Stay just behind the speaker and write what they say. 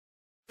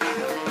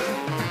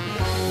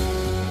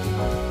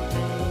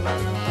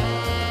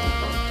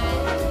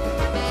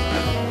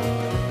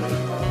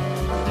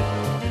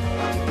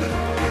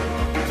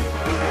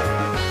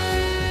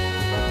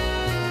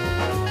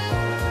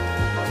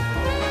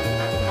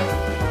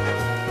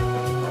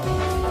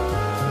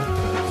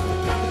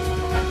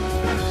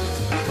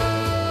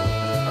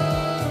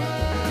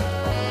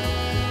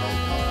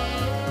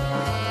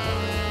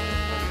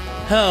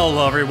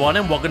Hello, everyone,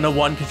 and welcome to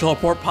One Control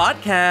Port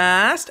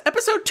Podcast,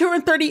 episode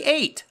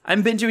 238.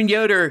 I'm Benjamin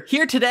Yoder,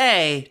 here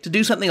today to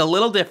do something a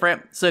little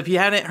different. So if you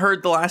hadn't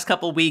heard the last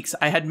couple of weeks,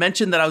 I had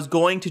mentioned that I was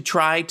going to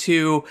try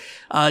to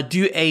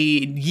do a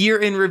year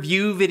in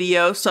review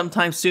video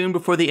sometime soon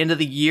before the end of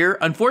the year.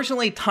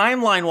 Unfortunately,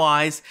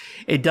 timeline-wise,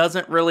 it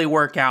doesn't really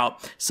work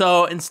out.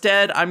 So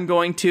instead, I'm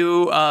going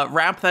to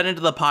wrap that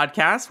into the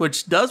podcast,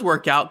 which does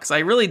work out because I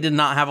really did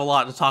not have a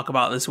lot to talk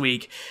about this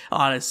week,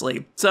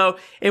 honestly. So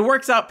it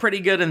works out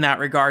pretty good in that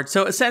regard.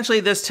 So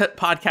essentially this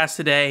podcast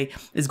today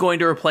is going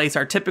to replace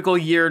our typical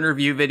year in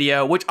review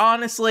video, which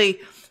honestly,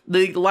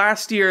 the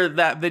last year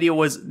that video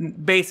was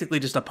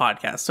basically just a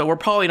podcast. So we're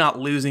probably not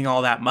losing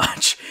all that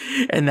much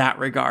in that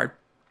regard.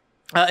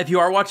 If you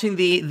are watching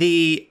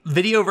the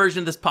video version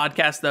of this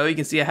podcast, though, you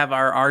can see I have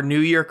our New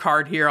Year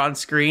card here on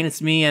screen.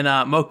 It's me and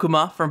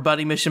Mokuma from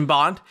Buddy Mission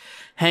Bond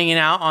hanging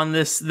out on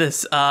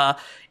this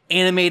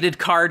animated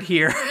card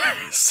here.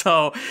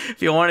 So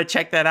if you want to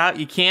check that out,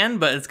 you can,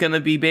 but it's going to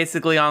be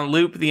basically on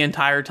loop the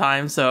entire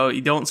time. So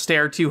you don't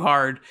stare too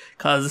hard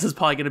because this is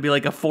probably going to be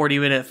like a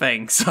 40-minute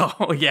thing.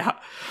 So yeah.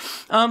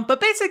 But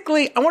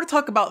basically, I want to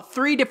talk about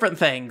three different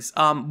things.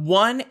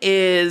 One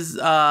is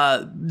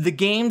the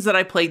games that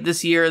I played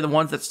this year, the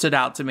ones that stood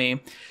out to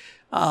me.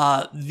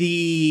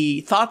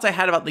 The thoughts I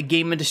had about the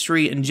game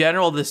industry in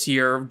general this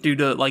year due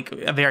to like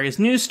various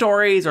news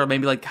stories or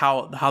maybe like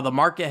how the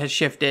market has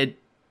shifted.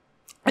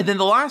 And then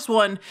the last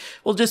one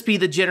will just be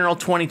the general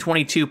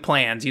 2022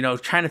 plans,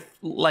 trying to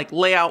like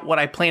lay out what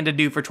I plan to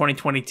do for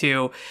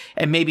 2022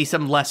 and maybe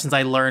some lessons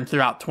I learned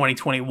throughout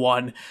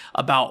 2021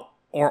 about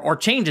or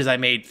changes I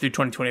made through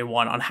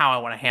 2021 on how I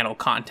want to handle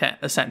content,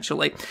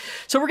 essentially.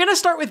 So we're going to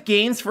start with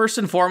games first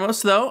and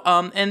foremost, though.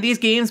 And these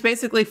games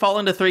basically fall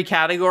into three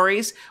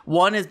categories.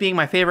 One is being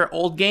my favorite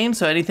old game,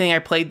 so anything I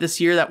played this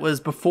year that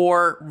was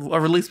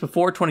released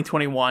before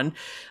 2021.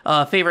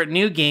 Favorite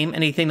new game,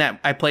 anything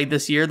that I played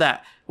this year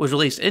that was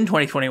released in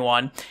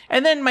 2021,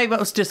 and then my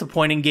most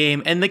disappointing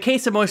game. In the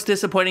case of most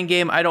disappointing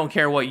game, I don't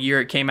care what year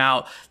it came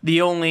out.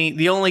 The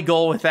only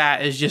goal with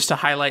that is just to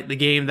highlight the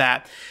game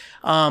that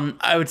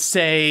I would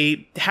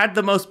say had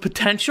the most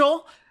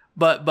potential,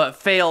 but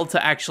failed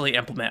to actually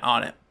implement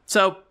on it.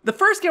 So the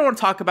first game I want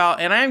to talk about,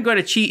 and I am going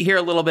to cheat here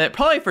a little bit,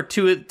 probably for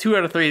two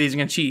out of three of these, I'm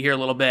going to cheat here a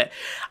little bit.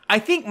 I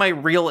think my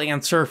real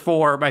answer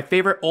for my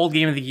favorite old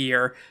game of the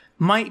year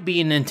might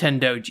be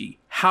Nintendoji.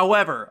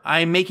 However,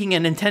 I'm making a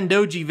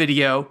Nintendoji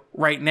video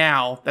right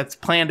now that's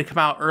planned to come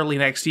out early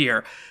next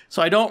year.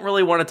 So I don't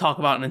really want to talk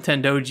about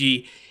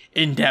Nintendoji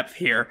in depth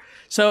here.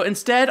 So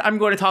instead, I'm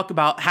going to talk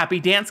about Happy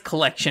Dance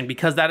Collection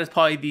because that is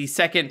probably the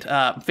second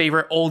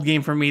favorite old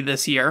game for me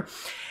this year.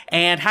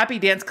 And Happy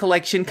Dance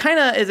Collection kind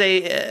of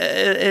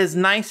is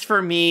nice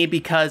for me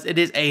because it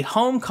is a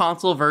home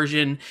console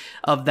version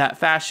of that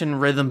fashion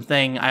rhythm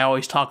thing I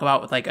always talk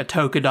about with like a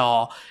Toca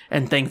doll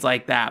and things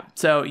like that.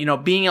 So,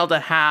 being able to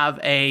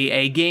have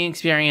a game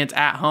experience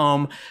at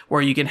home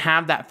where you can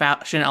have that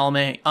fashion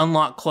element,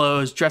 unlock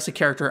clothes, dress a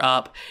character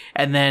up,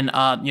 and then,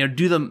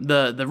 do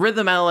the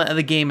rhythm element of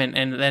the game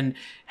and then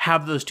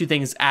have those two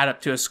things add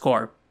up to a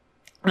score.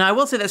 Now, I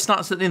will say that's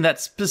not something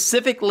that's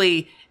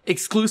specifically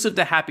exclusive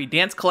to Happy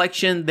Dance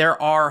Collection. There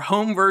are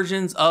home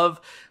versions of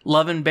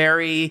Love and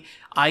Berry,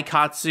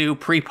 Aikatsu,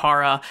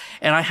 Prepara,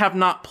 and I have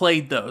not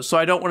played those, so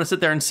I don't want to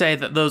sit there and say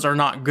that those are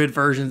not good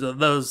versions of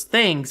those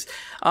things.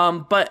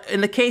 But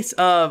in the case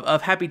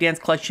of Happy Dance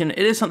Collection, it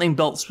is something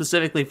built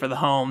specifically for the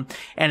home,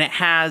 and it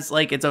has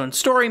like its own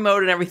story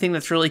mode and everything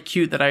that's really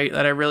cute that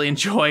I really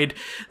enjoyed.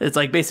 It's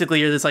like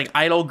basically you're this like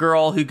idol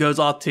girl who goes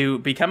off to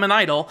become an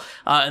idol,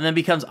 and then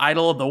becomes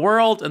idol of the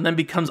world, and then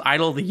becomes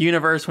idol of the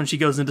universe when she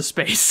goes into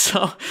space.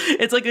 So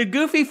it's like a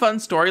goofy, fun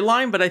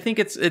storyline, but I think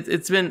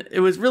it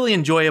was really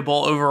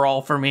enjoyable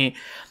overall for me,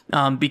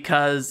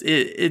 because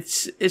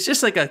it's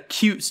just like a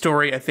cute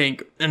story, I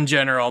think, in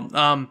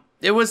general.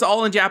 It was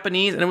all in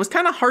Japanese, and it was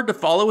kind of hard to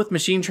follow with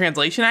machine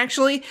translation,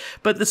 actually,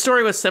 but the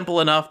story was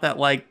simple enough that,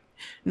 like,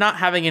 not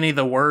having any of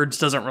the words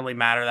doesn't really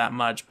matter that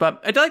much. But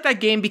I do like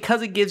that game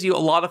because it gives you a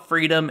lot of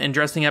freedom in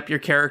dressing up your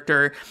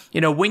character.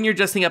 When you're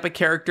dressing up a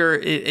character,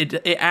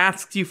 it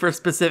asks you for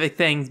specific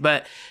things,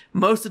 but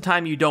most of the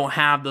time you don't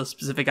have those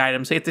specific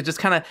items. So you have to just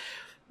kind of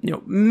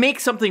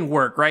make something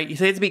work, right? You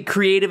have to be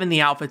creative in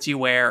the outfits you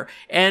wear.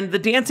 And the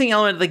dancing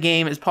element of the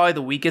game is probably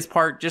the weakest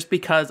part just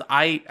because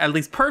I, at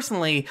least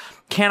personally,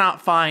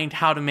 cannot find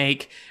how to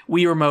make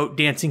Wii Remote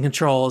dancing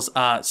controls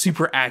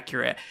super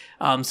accurate.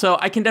 So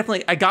I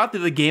got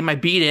through the game, I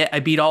beat it, I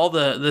beat all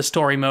the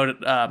story mode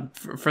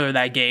for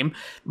that game,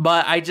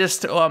 but I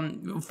just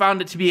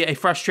found it to be a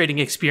frustrating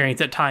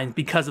experience at times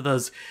because of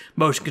those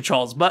motion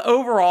controls. But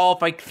overall,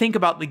 if I think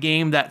about the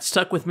game that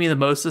stuck with me the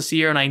most this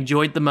year and I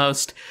enjoyed the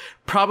most,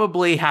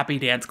 probably Happy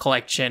Dance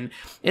Collection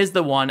is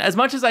the one. As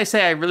much as I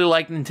say I really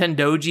like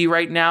Nintendoji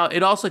right now,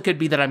 it also could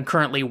be that I'm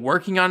currently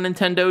working on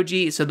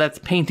Nintendoji, so that's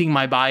painting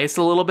my bias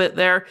a little bit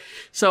there.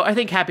 So I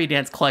think Happy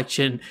Dance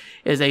Collection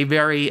is a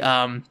very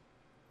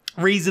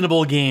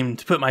reasonable game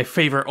to put my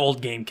favorite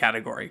old game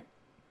category.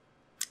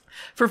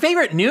 For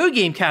favorite new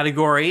game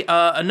category,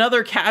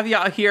 another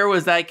caveat here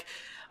was like,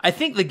 I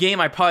think the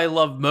game I probably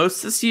love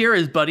most this year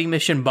is Buddy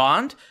Mission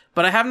Bond,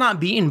 but I have not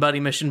beaten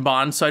Buddy Mission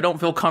Bond, so I don't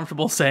feel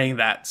comfortable saying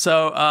that.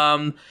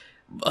 So,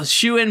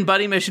 shoe in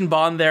Buddy Mission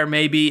Bond there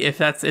maybe if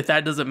that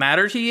doesn't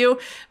matter to you.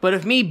 But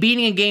if me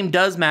beating a game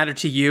does matter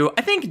to you,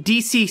 I think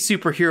DC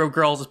Superhero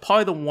Girls is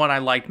probably the one I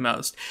liked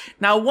most.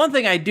 Now, one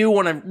thing I do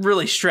want to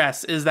really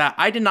stress is that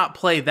I did not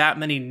play that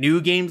many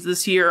new games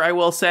this year, I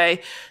will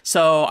say.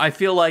 So I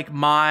feel like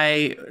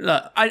I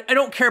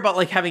don't care about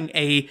like having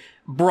a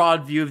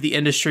broad view of the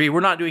industry.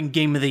 We're not doing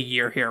game of the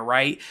year here,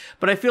 right?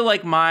 But I feel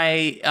like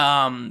my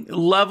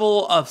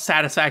level of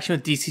satisfaction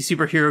with DC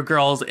Superhero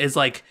Girls is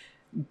like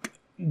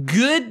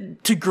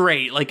good to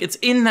great. Like it's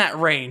in that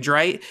range,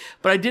 right?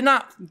 But it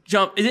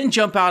didn't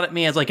jump out at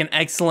me as like an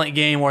excellent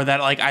game or that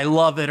like I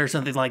love it or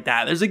something like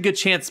that. There's a good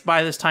chance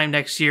by this time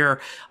next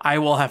year I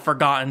will have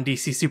forgotten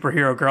DC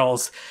Superhero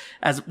Girls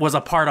as was a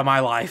part of my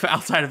life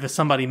outside of if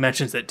somebody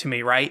mentions it to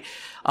me, right?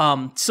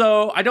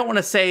 So I don't want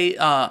to say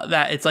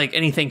that it's like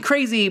anything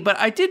crazy, but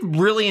I did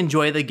really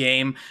enjoy the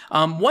game.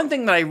 One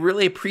thing that I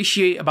really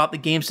appreciate about the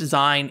game's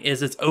design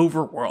is its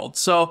overworld.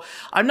 So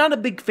I'm not a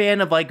big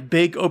fan of like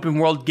big open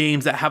world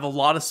games that have a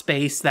lot of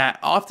space that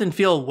often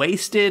feel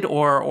wasted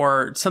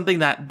or something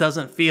that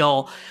doesn't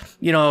feel,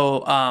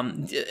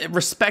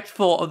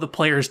 respectful of the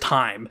player's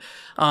time.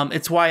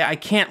 It's why I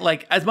can't,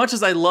 like, as much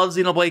as I love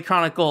Xenoblade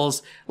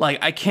Chronicles, like,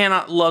 I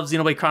cannot love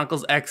Xenoblade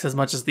Chronicles X as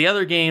much as the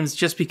other games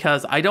just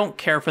because I don't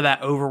care for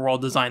that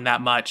overworld design that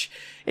much.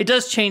 It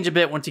does change a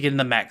bit once you get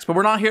into mechs, but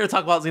we're not here to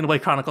talk about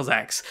Xenoblade Chronicles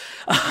X,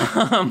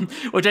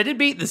 which I did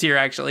beat this year,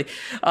 actually.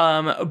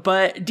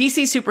 But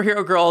DC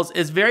Superhero Girls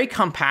is very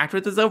compact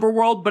with its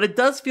overworld, but it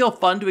does feel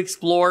fun to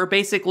explore.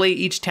 Basically,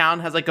 each town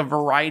has like a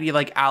variety of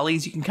like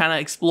alleys you can kind of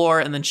explore,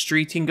 and then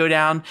streets you can go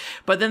down.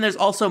 But then there's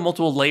also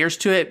multiple layers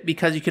to it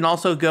because you can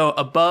also go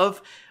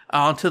above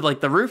onto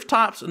like the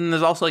rooftops, and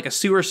there's also like a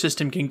sewer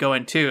system you can go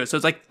in too. So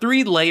it's like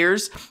 3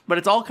 layers, but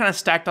it's all kind of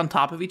stacked on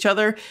top of each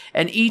other,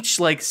 and each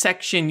like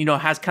section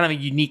has kind of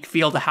a unique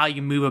feel to how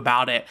you move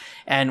about it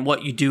and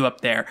what you do up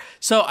there.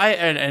 So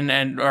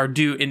or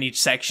do in each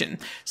section.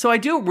 So I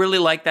do really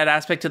like that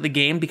aspect of the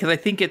game because I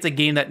think it's a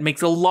game that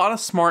makes a lot of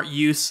smart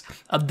use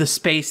of the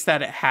space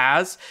that it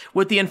has,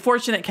 with the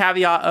unfortunate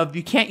caveat of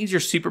you can't use your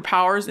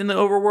superpowers in the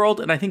overworld,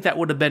 and I think that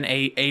would have been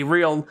a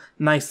real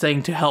nice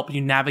thing to help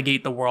you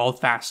navigate the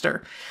world faster.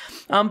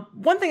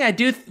 One thing I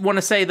do want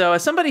to say though,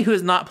 as somebody who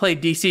has not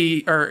played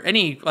DC or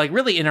any like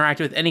really interacted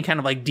with any kind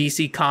of like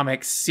DC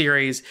Comics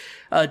series,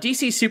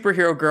 DC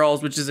Superhero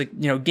Girls, which is a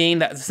game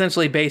that's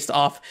essentially based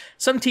off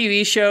some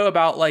TV show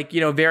about like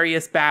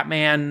various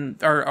Batman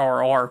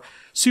or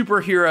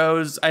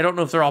superheroes. I don't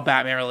know if they're all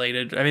Batman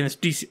related. I mean, it's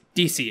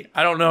DC.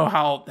 I don't know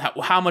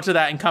how much of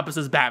that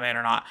encompasses Batman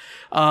or not.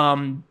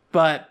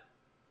 But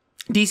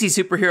DC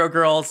Superhero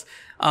Girls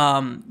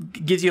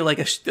gives you like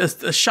a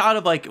shot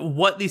of like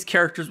what these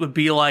characters would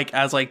be like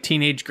as like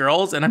teenage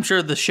girls, and I'm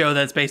sure the show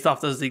that's based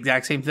off does the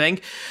exact same thing.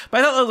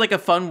 But I thought that was like a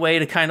fun way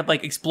to kind of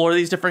like explore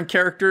these different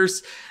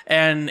characters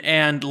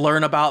and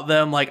learn about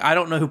them. Like, I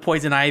don't know who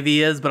Poison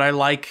Ivy is, but I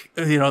like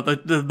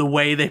the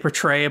way they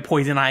portray a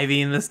Poison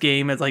Ivy in this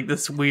game as like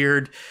this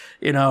weird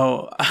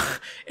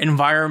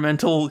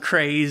environmental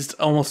crazed,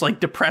 almost like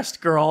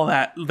depressed girl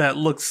that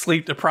looks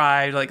sleep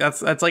deprived. Like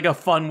that's like a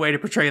fun way to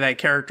portray that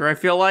character. I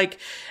feel like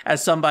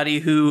as somebody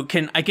who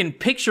I can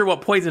picture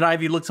what Poison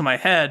Ivy looks in my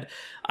head.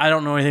 I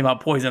don't know anything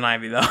about Poison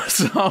Ivy though.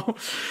 So,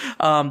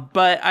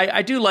 but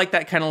I do like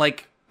that kind of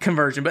like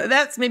conversion, but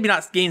that's maybe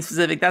not game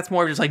specific. That's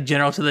more just like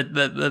general to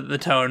the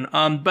tone.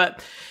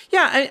 But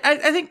yeah,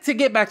 I think to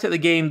get back to the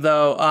game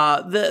though,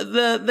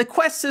 the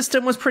quest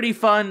system was pretty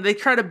fun. They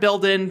try to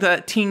build in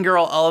the teen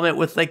girl element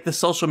with like the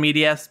social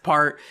media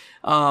part.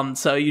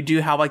 So you do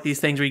have like these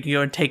things where you can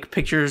go and take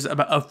pictures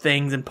of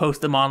things and post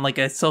them on like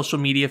a social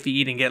media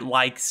feed and get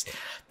likes,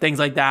 things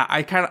like that.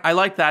 I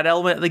like that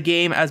element of the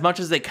game as much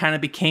as it kind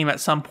of became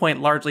at some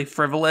point largely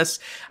frivolous.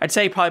 I'd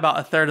say probably about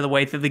a third of the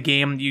way through the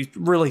game, you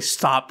really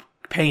stop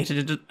paying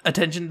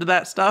attention to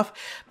that stuff,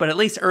 but at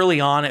least early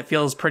on it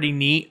feels pretty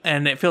neat,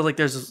 and it feels like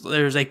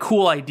there's a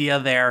cool idea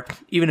there,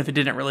 even if it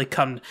didn't really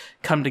come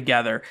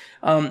together.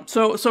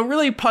 So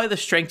really probably the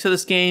strengths of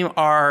this game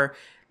are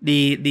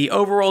the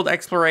overworld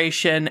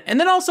exploration, and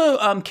then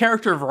also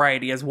character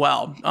variety as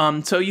well.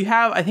 So you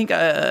have, I think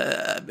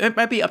it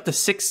might be up to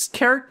 6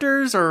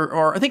 characters,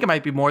 or I think it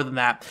might be more than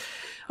that.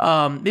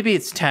 Maybe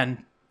it's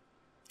 10.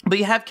 But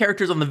you have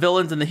characters on the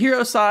villains and the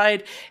hero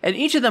side, and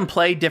each of them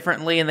play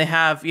differently, and they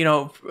have,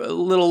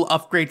 little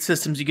upgrade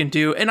systems you can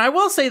do. And I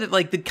will say that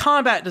like the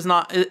combat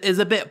is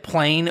a bit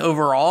plain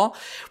overall,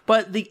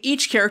 but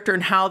each character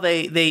and how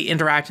they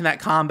interact in that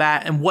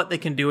combat and what they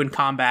can do in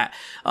combat,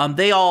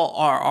 they all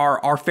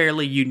are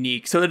fairly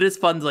unique. So it is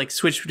fun to like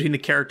switch between the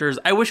characters.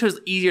 I wish it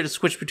was easier to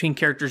switch between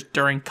characters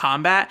during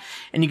combat,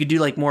 and you could do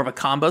like more of a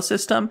combo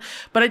system.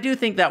 But I do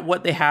think that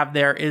what they have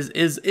there is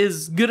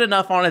good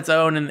enough on its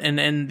own,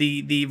 and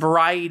the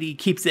variety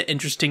keeps it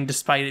interesting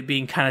despite it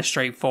being kind of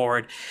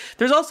straightforward.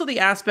 There's also the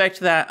aspect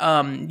that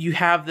you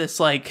have this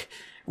like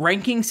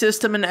ranking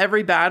system in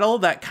every battle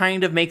that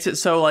kind of makes it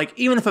so, like,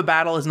 even if a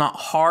battle is not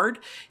hard,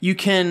 you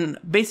can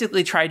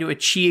basically try to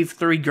achieve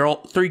three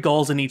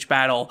goals in each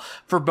battle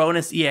for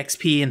bonus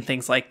EXP and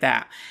things like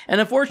that. And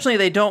unfortunately,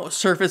 they don't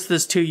surface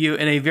this to you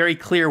in a very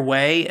clear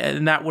way,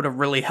 and that would have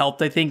really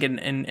helped, I think,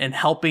 in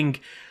helping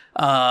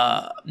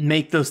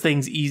make those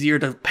things easier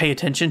to pay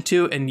attention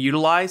to and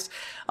utilize.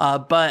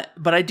 But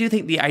I do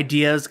think the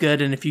idea is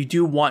good, and if you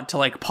do want to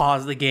like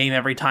pause the game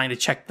every time to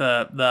check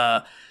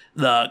the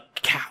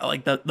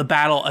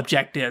battle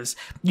objectives,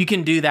 you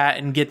can do that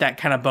and get that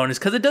kind of bonus,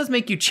 because it does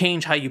make you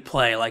change how you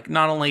play, like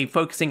not only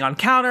focusing on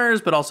counters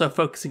but also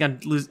focusing on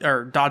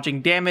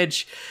dodging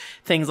damage,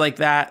 things like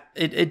that.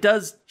 It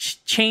does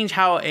change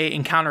how a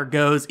encounter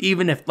goes,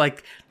 even if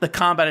like the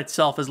combat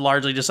itself is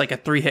largely just like a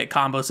 3-hit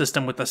combo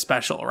system with a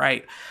special,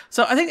 right?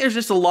 So I think there's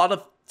just a lot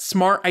of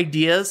smart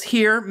ideas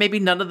here. Maybe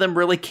none of them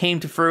really came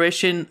to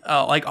fruition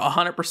like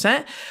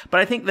 100%, but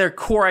I think their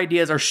core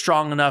ideas are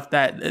strong enough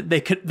that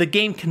the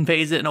game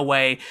conveys it in a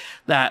way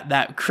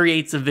that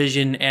creates a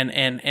vision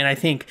and I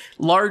think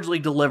largely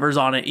delivers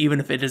on it, even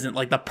if it isn't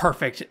like the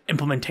perfect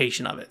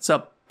implementation of it.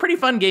 So pretty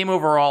fun game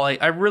overall.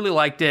 I really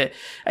liked it.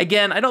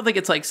 Again, I don't think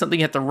it's like something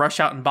you have to rush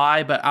out and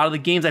buy, but out of the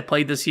games I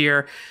played this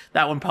year,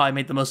 that one probably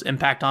made the most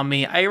impact on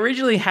me. I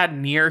originally had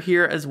Nier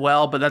here as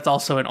well, but that's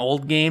also an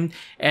old game,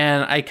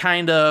 and I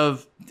kind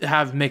of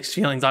have mixed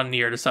feelings on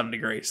Nier to some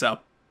degree. So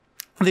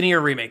the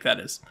Nier remake, that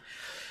is.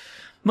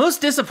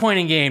 Most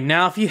disappointing game.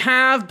 Now, if you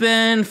have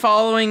been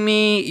following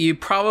me, you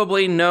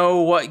probably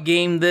know what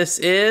game this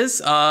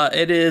is.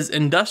 It is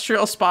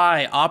Industrial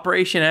Spy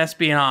Operation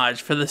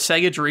Espionage for the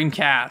Sega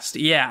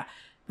Dreamcast. Yeah,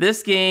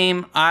 this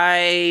game,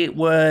 I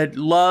would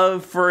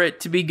love for it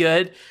to be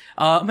good.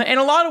 In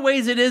a lot of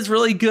ways, it is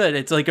really good.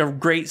 It's like a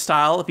great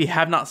style. If you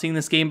have not seen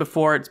this game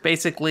before, it's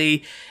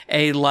basically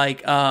a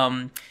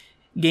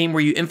game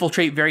where you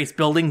infiltrate various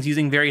buildings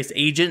using various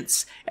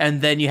agents,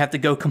 and then you have to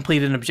go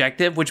complete an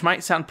objective, which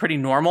might sound pretty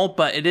normal,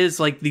 but it is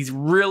like these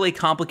really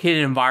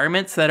complicated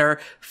environments that are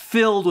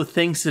filled with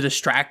things to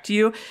distract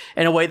you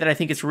in a way that I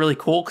think is really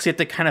cool, because you have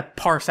to kind of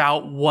parse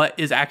out what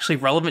is actually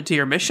relevant to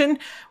your mission,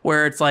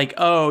 where it's like,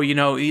 oh, you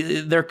know,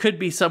 there could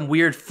be some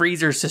weird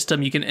freezer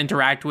system you can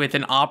interact with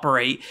and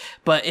operate,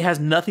 but it has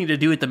nothing to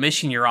do with the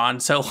mission you're on.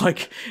 So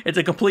like, it's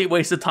a complete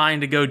waste of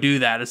time to go do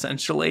that,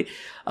 essentially.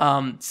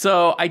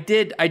 So I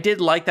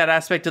did like that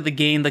aspect of the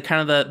game, the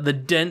kind of the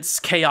dense,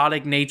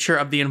 chaotic nature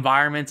of the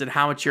environments and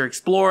how much you're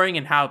exploring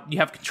and how you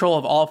have control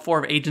of all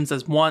 4 agents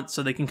as once,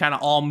 so they can kind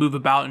of all move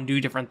about and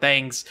do different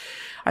things.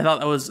 I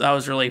thought that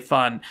was really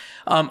fun.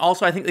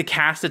 Also, I think the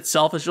cast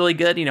itself is really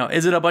good. You know,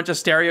 is it a bunch of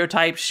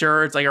stereotypes?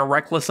 Sure. It's like a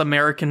reckless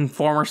American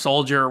former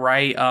soldier,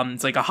 right?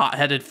 It's like a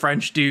hot-headed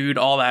French dude,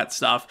 all that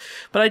stuff.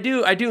 But I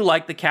do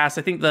like the cast.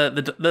 I think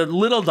the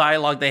little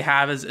dialogue they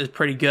have is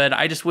pretty good.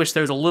 I just wish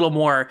there was a little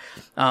more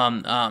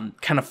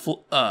kind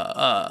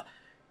of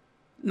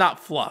not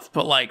fluff,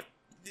 but like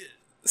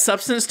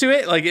substance to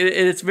it. Like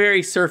it's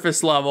very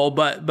surface level,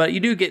 but you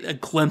do get a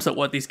glimpse at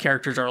what these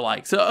characters are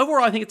like. So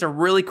overall, I think it's a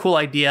really cool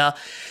idea.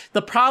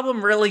 The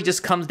problem really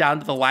just comes down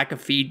to the lack of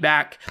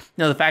feedback. You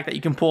know, the fact that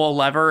you can pull a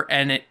lever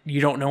and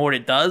you don't know what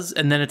it does,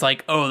 and then it's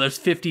like, oh, there's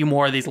 50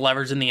 more of these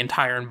levers in the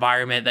entire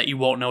environment that you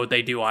won't know what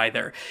they do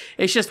either.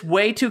 It's just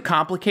way too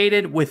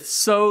complicated with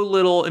so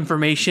little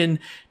information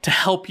to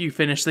help you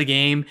finish the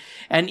game.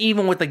 And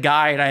even with the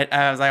guide,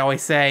 as I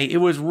always say, it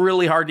was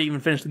really hard to even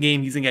finish the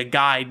game using a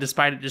guide,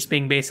 despite it just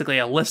being basically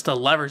a list of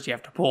levers you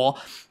have to pull,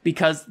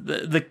 because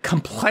the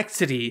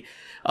complexity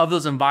of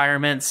those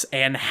environments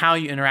and how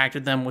you interact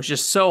with them was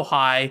just so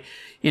high.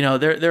 You know,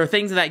 there are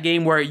things in that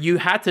game where you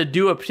had to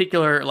do a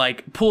particular,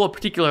 like, pull a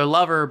particular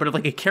lever, but if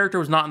like a character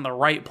was not in the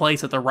right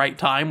place at the right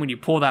time when you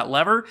pull that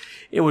lever,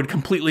 it would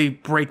completely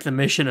break the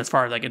mission, as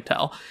far as I can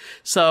tell.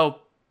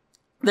 So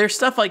there's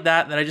stuff like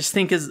that I just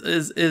think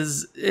is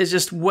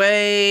just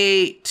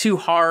way too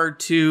hard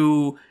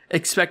to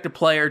expect a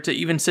player to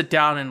even sit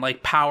down and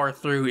like power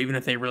through, even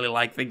if they really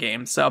like the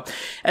game. So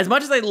as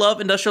much as I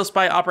love Industrial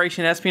Spy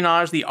Operation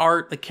Espionage, the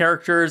art, the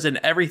characters, and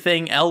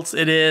everything else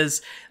it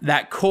is,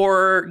 that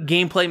core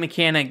gameplay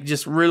mechanic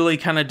just really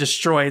kind of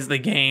destroys the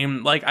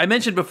game. Like I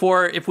mentioned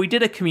before, if we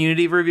did a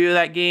community review of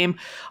that game,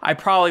 I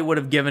probably would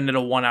have given it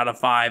a 1 out of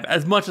 5.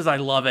 As much as I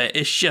love it,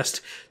 it's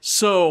just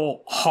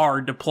so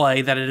hard to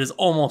play that it is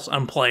almost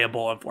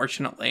unplayable,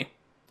 unfortunately.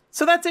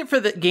 So that's it for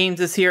the games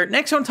this year.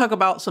 Next, I want to talk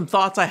about some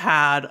thoughts I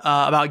had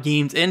about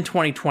games in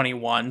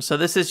 2021. So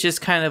this is just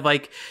kind of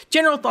like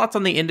general thoughts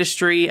on the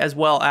industry as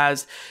well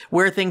as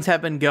where things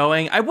have been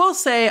going. I will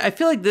say, I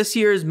feel like this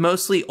year is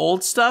mostly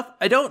old stuff.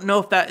 I don't know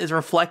if that is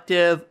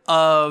reflective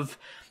of,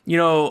 you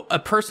know, a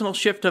personal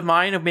shift of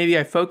mine, of maybe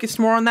I focused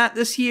more on that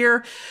this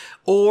year,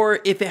 or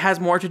if it has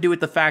more to do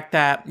with the fact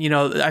that, you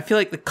know, I feel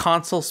like the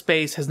console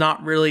space has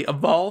not really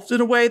evolved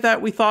in a way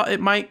that we thought it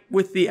might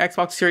with the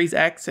Xbox Series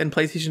X and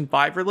PlayStation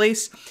 5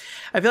 release.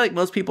 I feel like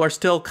most people are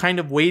still kind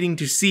of waiting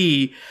to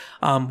see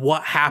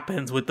what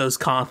happens with those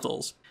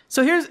consoles.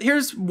 So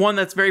here's one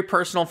that's very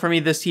personal for me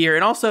this year,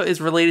 and also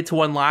is related to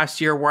one last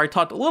year where I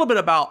talked a little bit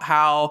about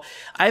how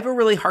I have a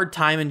really hard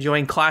time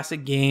enjoying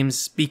classic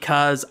games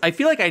because I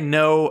feel like I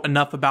know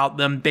enough about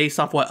them based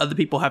off what other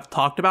people have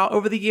talked about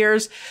over the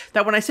years,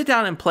 that when I sit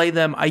down and play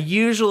them, I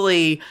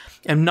usually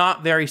am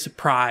not very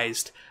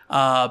surprised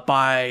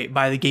by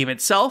the game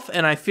itself.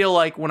 And I feel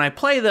like when I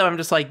play them, I'm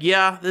just like,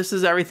 yeah, this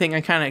is everything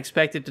I kind of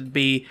expected it to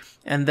be.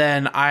 And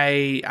then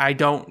I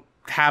don't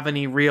have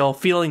any real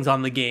feelings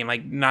on the game,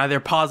 like neither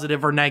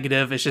positive or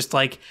negative. It's just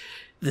like,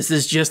 this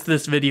is just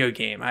this video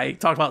game. I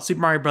talked about Super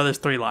Mario Bros.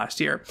 3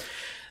 last year.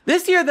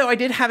 This year, though, I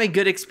did have a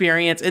good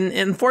experience, and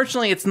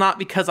unfortunately, it's not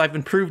because I've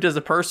improved as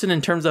a person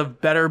in terms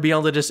of better being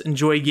able to just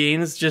enjoy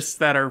games just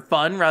that are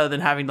fun rather than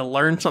having to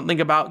learn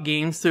something about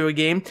games through a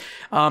game.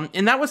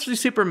 And that was through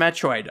Super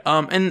Metroid.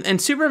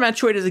 And Super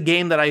Metroid is a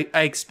game that I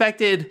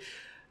expected,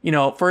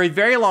 for a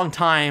very long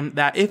time,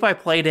 that if I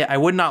played it, I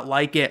would not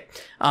like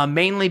it,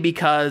 mainly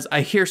because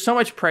I hear so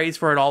much praise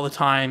for it all the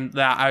time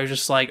that I was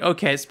just like,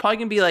 okay, it's probably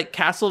gonna be like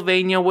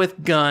Castlevania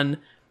with gun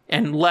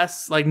and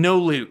less, like, no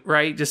loot,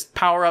 right? Just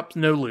power ups,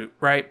 no loot,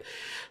 right?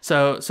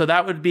 So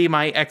that would be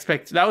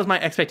that was my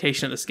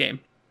expectation of this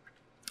game.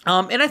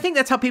 And I think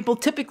that's how people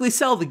typically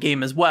sell the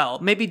game as well.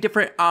 Maybe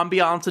different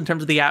ambiance in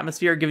terms of the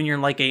atmosphere, given you're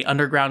in like a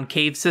underground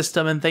cave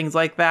system and things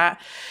like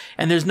that.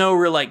 And there's no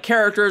real like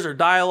characters or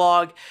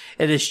dialogue.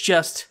 It is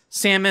just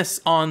Samus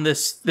on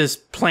this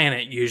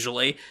planet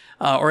usually.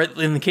 Or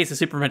in the case of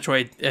Super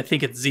Metroid, I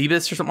think it's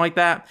Zebes or something like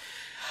that.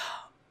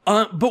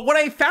 But what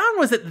I found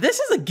was that this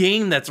is a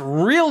game that's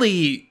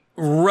really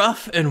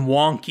rough and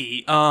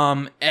wonky.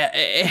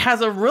 It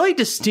has a really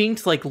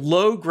distinct, like,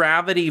 low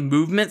gravity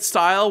movement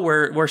style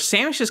where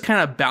Samus just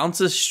kind of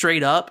bounces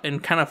straight up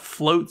and kind of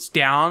floats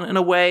down in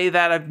a way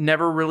that I've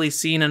never really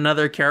seen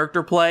another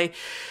character play.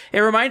 It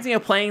reminds me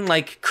of playing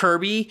like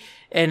Kirby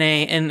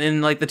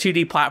in like the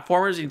 2D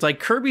platformers. It's like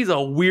Kirby's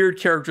a weird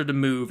character to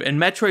move, and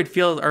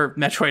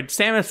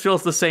Samus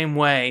feels the same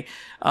way,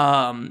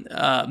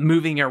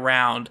 moving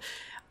around.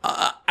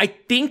 I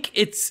think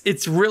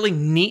it's really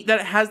neat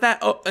that it has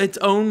that its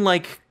own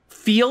like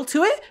feel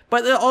to it,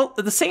 but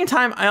at the same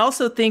time, I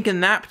also think in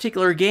that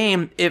particular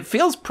game, it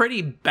feels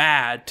pretty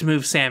bad to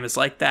move Samus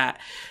like that.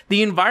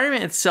 The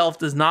environment itself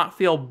does not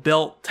feel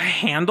built to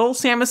handle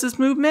Samus's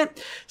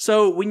movement.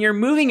 So when you're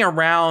moving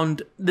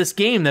around this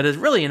game that is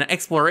really an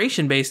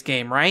exploration-based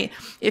game, right?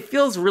 It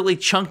feels really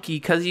chunky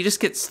because you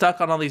just get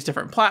stuck on all these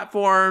different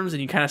platforms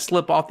and you kind of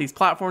slip off these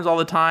platforms all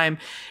the time.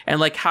 And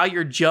like how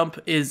your jump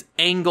is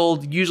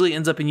angled usually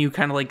ends up in you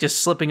kind of like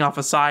just slipping off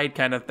a side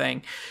kind of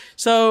thing.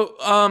 So,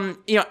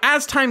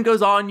 as time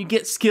goes on, you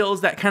get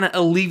skills that kind of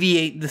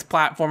alleviate this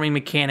platforming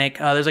mechanic.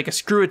 There's like a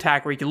screw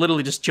attack where you can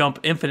literally just jump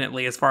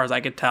infinitely as far as I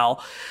could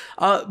tell.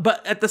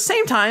 But at the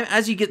same time,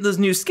 as you get those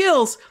new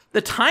skills, the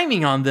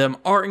timing on them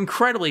are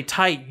incredibly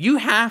tight. You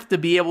have to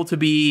be able to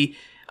be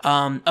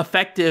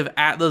effective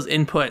at those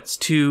inputs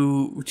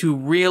to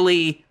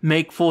really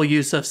make full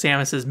use of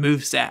Samus's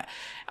moveset.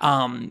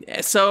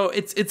 So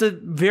it's a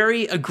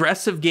very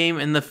aggressive game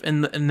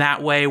in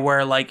that way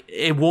where like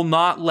it will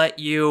not let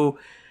you,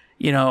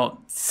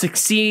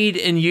 succeed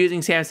in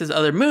using Samus's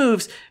other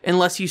moves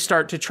unless you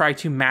start to try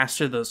to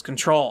master those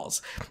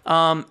controls.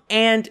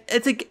 And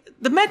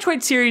the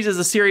Metroid series is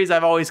a series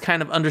I've always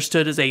kind of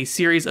understood as a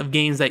series of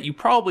games that you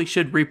probably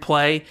should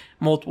replay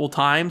multiple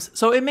times.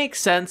 So it makes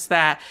sense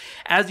that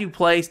as you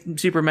play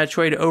Super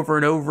Metroid over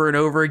and over and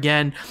over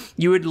again,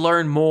 you would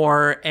learn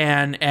more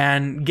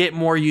and get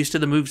more used to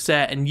the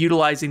moveset and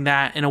utilizing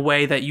that in a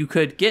way that you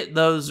could get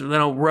those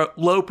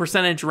low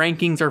percentage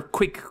rankings or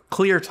quick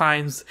clear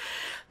times,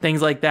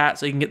 things like that,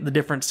 so you can get the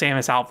different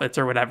Samus outfits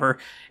or whatever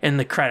in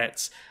the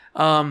credits.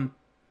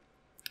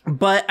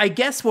 But I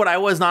guess what I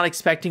was not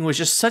expecting was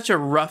just such a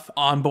rough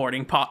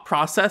onboarding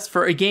process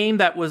for a game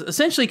that was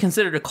essentially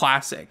considered a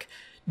classic.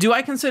 Do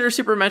I consider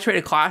Super Metroid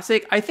a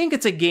classic? I think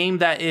it's a game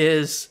that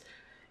is,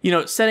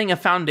 setting a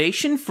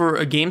foundation for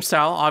a game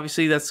style.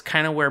 Obviously, that's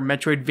kind of where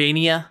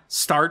Metroidvania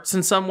starts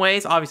in some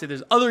ways. Obviously,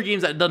 there's other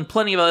games that have done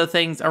plenty of other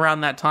things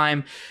around that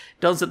time.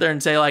 Don't sit there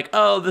and say like,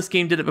 oh, this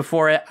game did it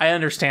before it. I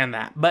understand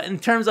that. But in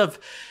terms of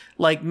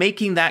like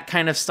making that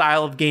kind of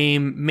style of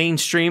game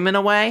mainstream in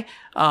a way,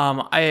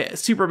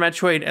 Super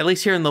Metroid, at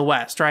least here in the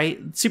West, right?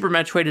 Super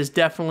Metroid is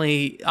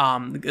definitely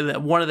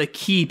one of the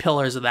key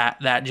pillars of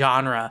that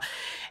genre.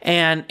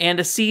 And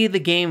to see the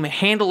game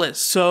handle it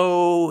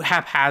so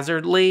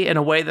haphazardly in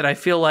a way that I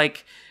feel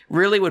like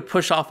really would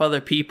push off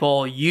other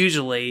people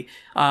usually,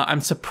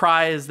 I'm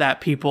surprised that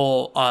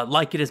people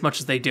like it as much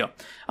as they do.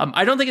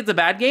 I don't think it's a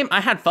bad game.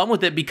 I had fun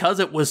with it because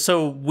it was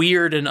so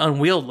weird and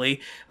unwieldy,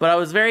 but I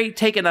was very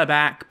taken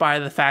aback by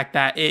the fact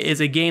that it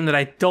is a game that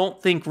I don't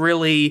think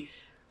really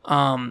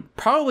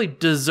probably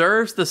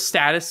deserves the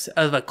status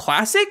of a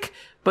classic,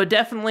 but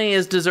definitely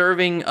is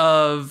deserving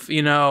of,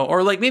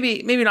 or like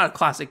maybe not a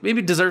classic,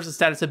 maybe deserves the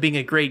status of being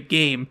a great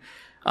game.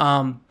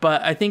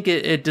 But I think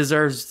it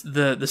deserves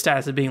the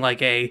status of being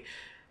like a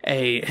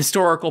a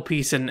historical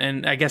piece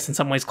and I guess in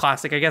some ways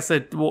classic. I guess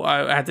that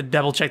I had to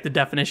double check the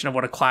definition of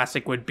what a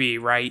classic would be,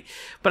 right?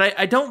 But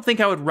I don't think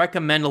I would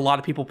recommend a lot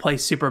of people play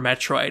Super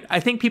Metroid. I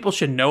think people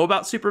should know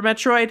about Super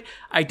Metroid.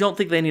 I don't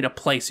think they need to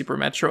play Super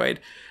Metroid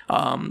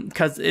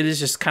because it is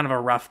just kind of a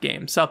rough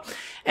game. So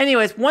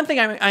anyways, one thing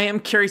I am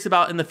curious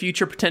about in the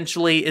future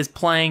potentially is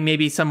playing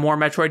maybe some more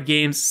Metroid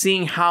games,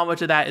 seeing how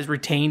much of that is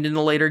retained in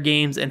the later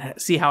games and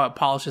see how it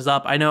polishes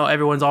up. I know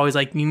everyone's always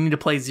like, you need to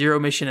play Zero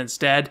Mission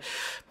instead,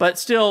 but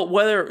still,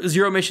 whether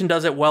Zero Mission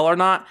does it well or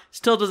not,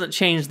 still doesn't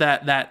change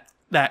that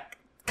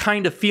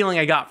kind of feeling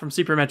I got from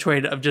Super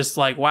Metroid of just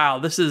like, wow,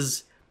 this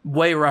is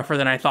way rougher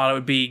than I thought it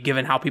would be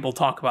given how people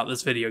talk about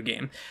this video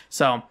game.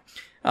 So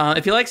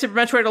if you like Super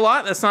Metroid a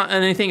lot, that's not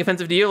anything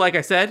offensive to you, like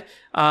I said,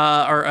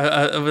 or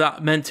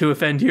not meant to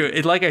offend you.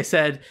 Like I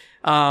said,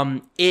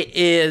 it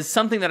is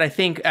something that I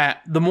think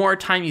the more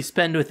time you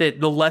spend with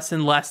it, the less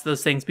and less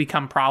those things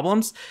become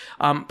problems.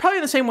 Probably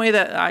in the same way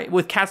that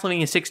with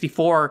Castlevania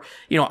 64,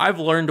 I've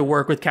learned to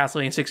work with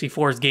Castlevania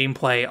 64's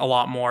gameplay a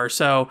lot more,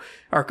 so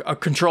or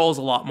controls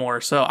a lot more,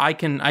 so I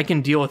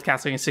can deal with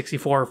Castlevania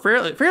 64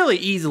 fairly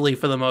easily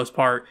for the most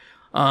part.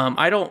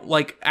 I don't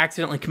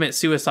accidentally commit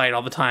suicide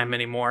all the time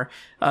anymore.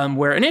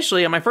 Where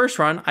initially on my first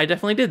run, I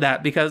definitely did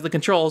that because the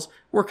controls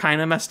were kind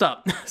of messed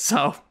up.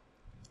 So,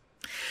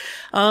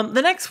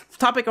 the next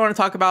topic I want to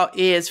talk about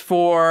is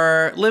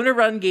for limited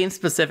run games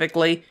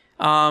specifically.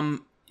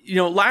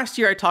 Last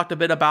year I talked a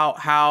bit about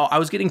how I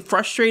was getting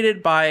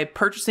frustrated by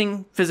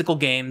purchasing physical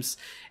games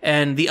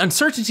and the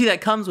uncertainty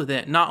that comes with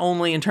it, not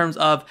only in terms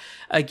of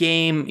a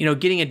game,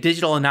 getting a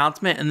digital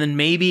announcement and then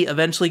maybe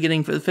eventually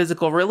getting the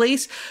physical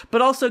release, but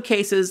also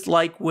cases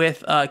like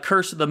with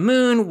Curse of the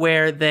Moon,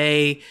 where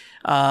they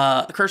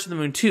Curse of the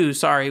Moon 2,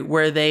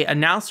 where they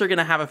announce they're going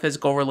to have a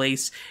physical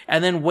release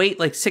and then wait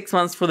 6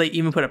 months before they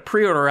even put a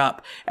pre-order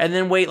up, and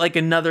then wait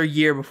another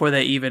year before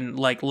they even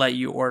let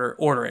you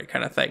order it,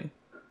 kind of thing.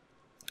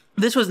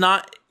 This was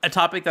not a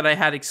topic that I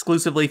had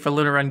exclusively for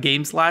limited run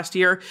games last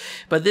year,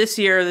 but this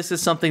year this is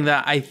something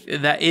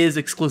that is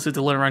exclusive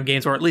to limited run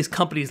games, or at least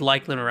companies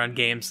like limited run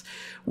games,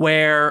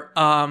 where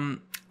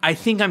I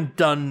think I'm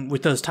done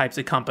with those types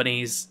of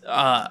companies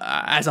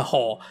as a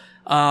whole.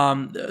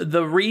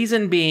 The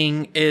reason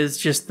being is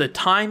just the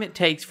time it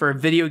takes for a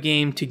video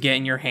game to get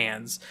in your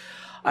hands.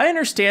 I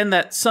understand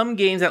that some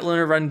games at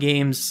limited run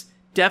games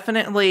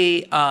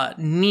definitely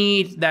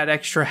need that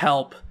extra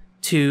help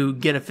to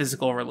get a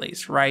physical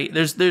release, right?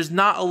 There's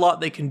not a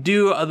lot they can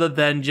do other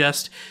than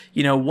just,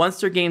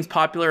 once their game's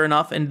popular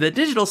enough in the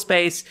digital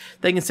space,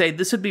 they can say,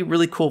 this would be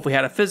really cool if we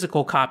had a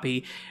physical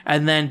copy,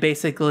 and then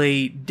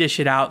basically dish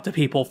it out to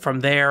people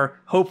from there,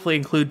 hopefully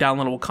include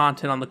downloadable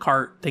content on the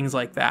cart, things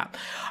like that.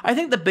 I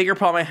think the bigger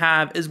problem I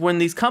have is when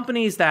these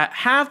companies that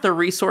have the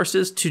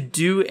resources to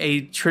do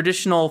a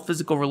traditional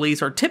physical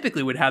release, or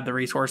typically would have the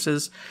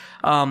resources,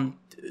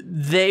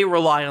 they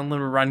rely on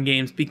limited run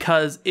games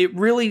because it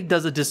really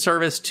does a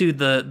disservice to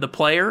the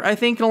player, I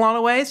think, in a lot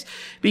of ways,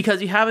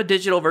 because you have a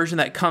digital version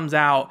that comes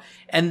out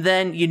and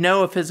then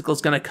a physical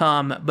is going to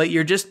come, but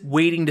you're just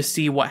waiting to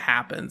see what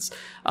happens.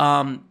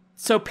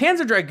 So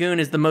Panzer Dragoon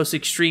is the most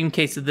extreme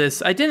case of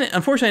this.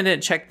 Unfortunately, I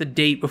didn't check the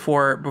date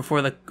before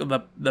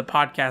the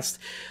podcast,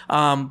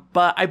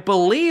 but I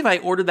believe I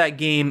ordered that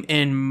game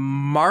in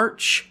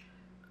March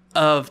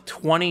of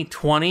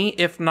 2020,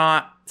 if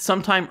not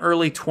sometime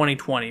early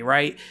 2020,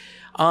 right?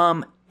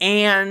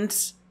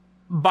 And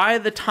by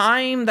the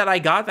time that I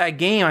got that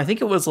game, I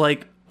think it was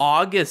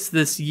August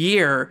this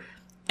year,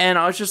 and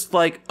I was just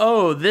like,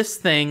 oh, this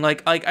thing,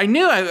 I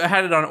knew I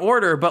had it on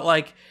order,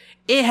 but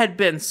it had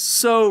been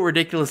so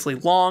ridiculously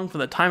long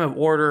from the time of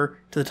order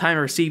to the time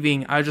of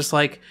receiving. I was just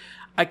like,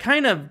 I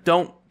kind of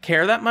don't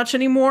care that much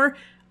anymore.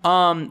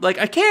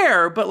 I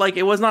care, but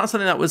it was not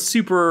something that was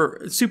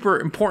super, super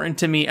important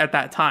to me at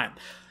that time.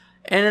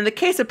 And in the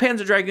case of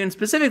Panzer Dragoon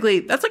specifically,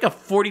 that's a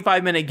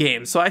 45-minute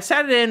game. So I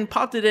sat it in,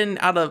 popped it in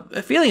out of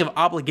a feeling of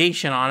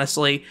obligation,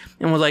 honestly,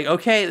 and was like,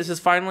 okay, this is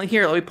finally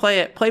here. Let me play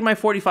it. Played my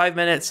 45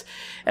 minutes,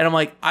 and I'm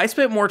like, I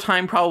spent more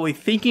time probably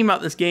thinking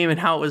about this game and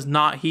how it was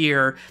not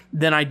here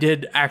than I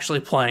did actually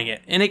playing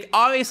it. And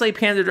obviously,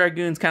 Panzer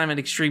Dragoon's kind of an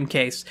extreme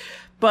case.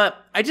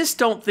 But I just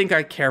don't think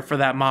I care for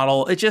that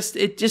model. It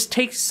just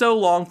takes so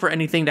long for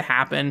anything to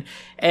happen.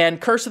 And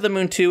Curse of the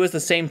Moon 2 is the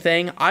same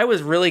thing. I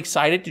was really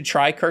excited to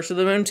try Curse of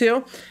the Moon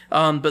 2,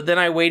 but then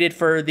I waited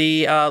for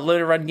the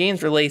limited run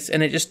games release,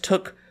 and it just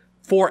took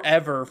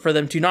forever for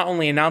them to not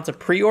only announce a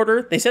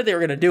pre-order, they said they were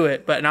going to do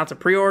it, but announce a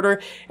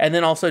pre-order and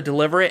then also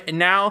deliver it. And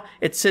now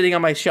it's sitting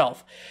on my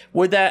shelf.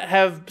 Would that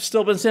have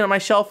still been sitting on my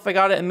shelf if I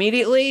got it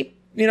immediately?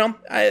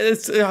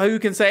 It's, who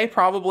can say?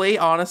 Probably,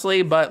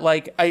 honestly, but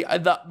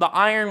the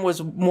iron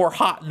was more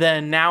hot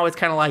then. Now it's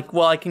kind of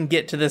well, I can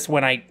get to this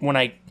when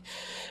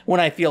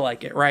I feel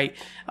like it, right?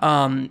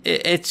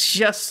 It's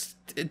just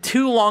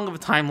too long of a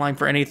timeline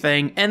for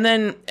anything. And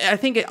then I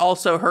think it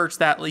also hurts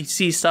that you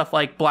see stuff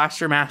like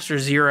Blaster Master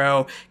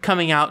Zero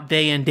coming out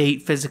day and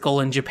date physical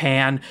in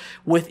Japan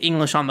with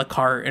English on the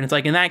cart. And it's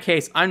like, in that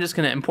case, I'm just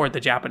going to import the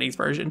Japanese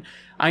version.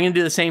 I'm going to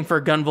do the same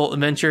for Gunvolt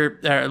Adventure,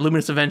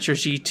 Luminous Adventure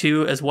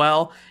G2 as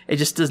well. It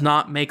just does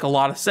not make a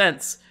lot of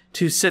sense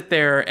to sit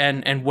there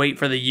and wait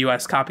for the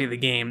US copy of the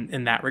game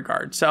in that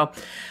regard. So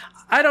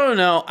I don't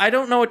know. I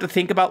don't know what to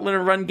think about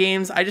limited run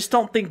games. I just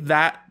don't think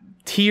that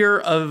tier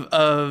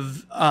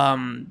of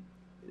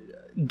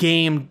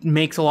game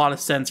makes a lot of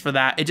sense for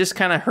that. It just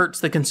kind of hurts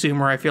the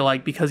consumer, I feel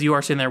like, because you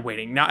are sitting there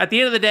waiting. Now, at the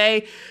end of the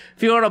day,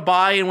 if you want to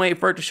buy and wait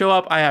for it to show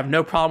up, I have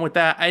no problem with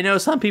that. I know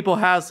some people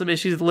have some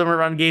issues with limited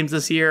run games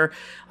this year.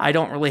 I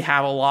don't really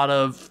have a lot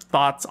of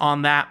thoughts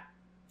on that.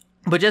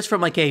 But just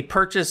from like a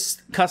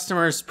purchase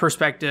customer's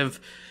perspective,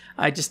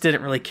 I just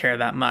didn't really care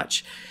that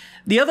much.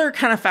 The other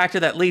kind of factor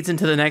that leads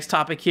into the next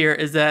topic here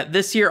is that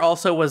this year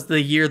also was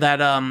the year that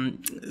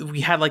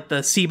we had like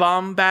the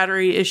C-bomb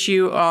battery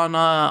issue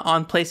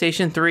on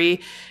PlayStation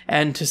 3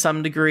 and to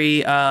some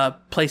degree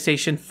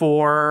PlayStation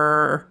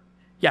 4.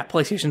 Yeah,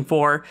 PlayStation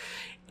 4.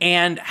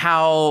 And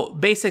how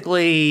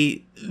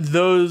basically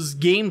those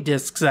game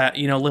discs that,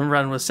 Limited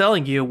Run was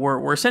selling you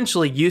were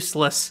essentially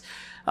useless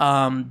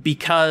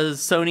because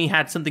Sony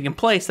had something in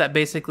place that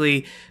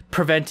basically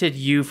prevented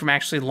you from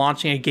actually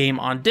launching a game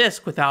on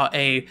disc without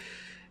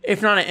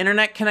if not an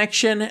internet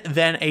connection,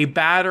 then a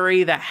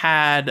battery that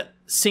had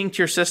synced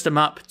your system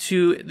up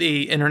to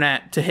the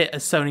internet to hit a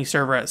Sony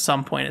server at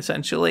some point,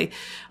 essentially.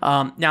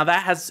 Now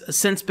that has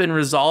since been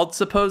resolved,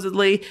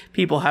 supposedly.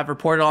 People have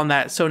reported on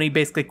that. Sony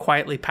basically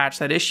quietly patched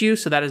that issue,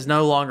 so that is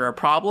no longer a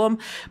problem.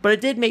 But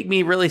it did make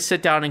me really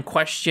sit down and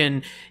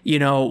question,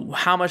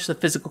 how much the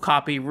physical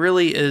copy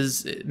really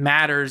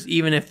matters,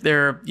 even if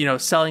they're,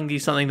 selling you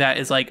something that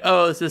is like,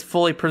 oh, this is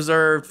fully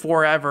preserved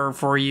forever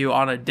for you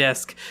on a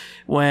disc,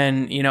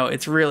 when,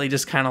 it's really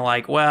just kind of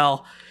like,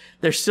 well,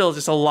 there's still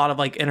just a lot of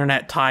like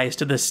internet ties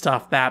to this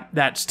stuff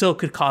that still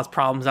could cause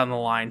problems down the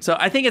line. So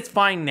I think it's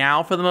fine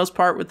now for the most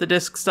part with the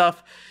disc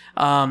stuff.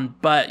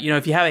 But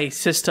if you have a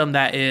system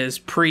that is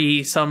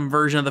pre some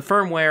version of the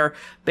firmware,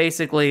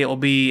 basically it will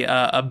be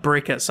a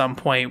brick at some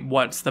point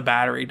once the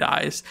battery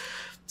dies.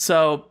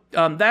 So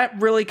that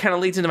really kind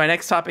of leads into my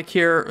next topic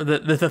here,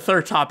 the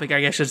third topic,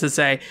 I guess I should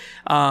say,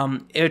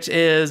 which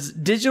is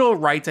digital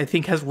rights. I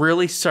think has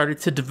really started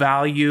to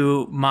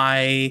devalue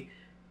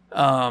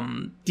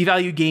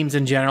games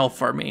in general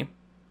for me.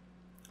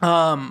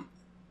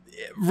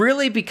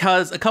 Really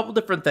because a couple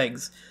different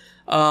things.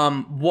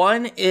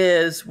 One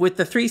is with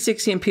the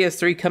 360 and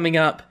PS3 coming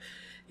up,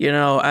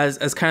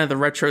 as kind of the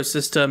retro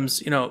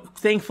systems,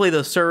 thankfully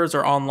those servers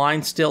are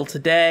online still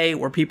today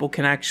where people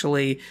can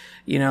actually,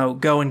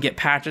 go and get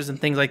patches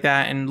and things like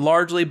that and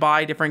largely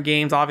buy different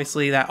games.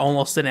 Obviously that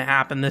almost didn't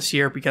happen this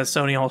year because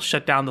Sony almost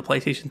shut down the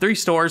PlayStation 3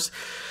 stores.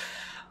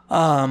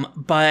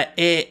 But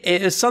it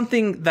is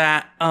something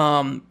that,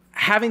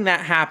 having that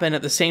happen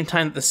at the same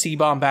time that the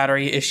C-bomb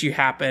battery issue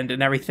happened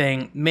and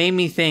everything made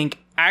me think,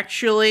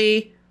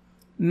 actually,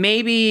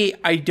 maybe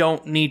I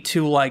don't need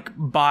to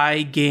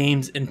buy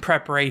games in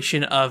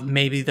preparation of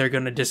maybe they're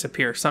going to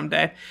disappear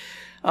someday.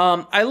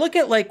 I look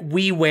at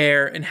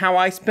WiiWare and how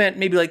I spent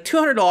maybe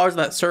 $200 on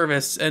that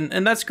service,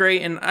 and that's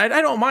great. And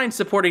I don't mind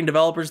supporting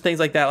developers, things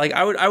like that.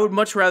 I would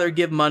much rather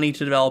give money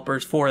to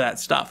developers for that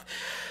stuff.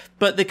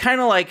 But the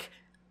kind of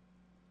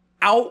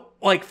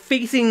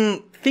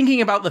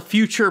thinking about the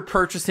future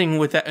purchasing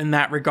with that in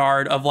that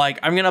regard of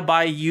I'm gonna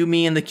buy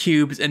Yumi and the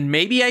cubes and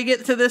maybe I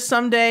get to this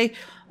someday.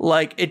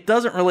 It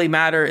doesn't really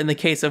matter in the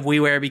case of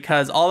WiiWare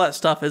because all that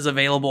stuff is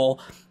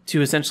available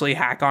to essentially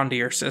hack onto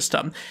your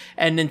system.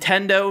 And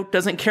Nintendo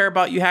doesn't care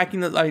about you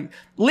hacking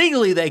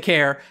legally they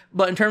care,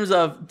 but in terms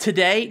of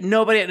today,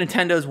 nobody at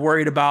Nintendo is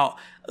worried about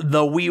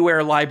the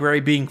WiiWare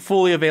library being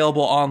fully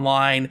available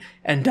online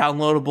and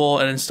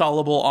downloadable and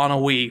installable on a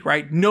Wii,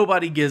 right?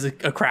 Nobody gives a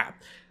crap.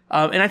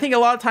 And I think a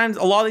lot of times,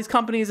 a lot of these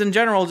companies in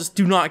general just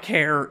do not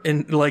care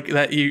in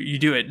that you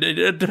do it.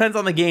 It depends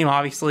on the game,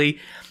 obviously,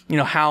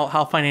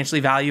 how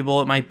financially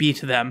valuable it might be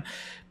to them.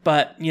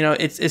 But,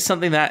 it's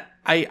something that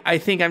I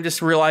think I'm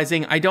just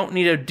realizing I don't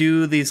need to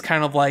do these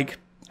kind of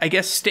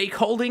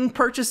stakeholding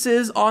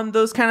purchases on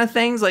those kind of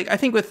things. I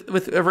think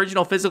with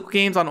original physical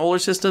games on older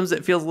systems,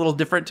 it feels a little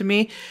different to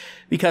me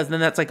because then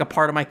that's a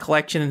part of my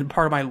collection and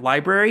part of my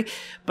library.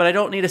 But I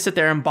don't need to sit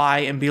there and buy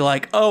and be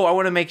oh, I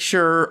want to make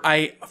sure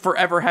I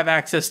forever have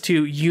access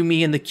to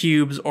Yumi and the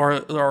cubes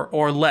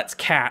or Let's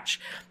Catch.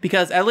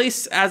 Because at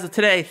least as of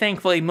today,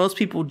 thankfully, most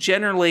people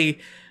generally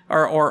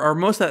or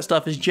most of that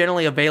stuff is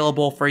generally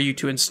available for you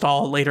to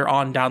install later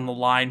on down the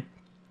line.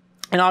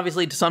 And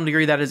obviously, to some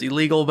degree, that is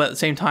illegal. But at the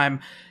same time,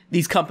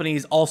 these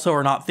companies also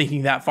are not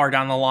thinking that far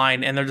down the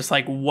line. And they're just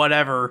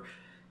whatever.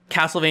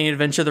 Castlevania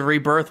Adventure the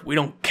Rebirth, we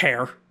don't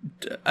care.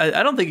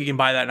 I don't think you can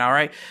buy that now,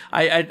 right?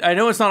 I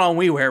know it's not on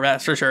WiiWare,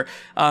 that's for sure.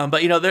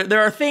 But,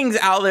 there are things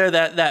out there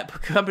that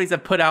companies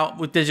have put out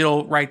with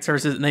digital rights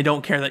services, and they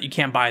don't care that you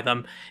can't buy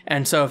them.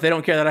 And so if they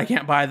don't care that I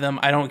can't buy them,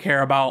 I don't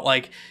care about,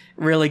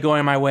 really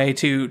going my way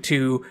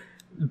to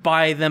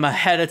buy them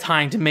ahead of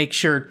time to make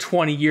sure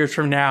 20 years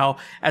from now,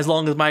 as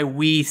long as my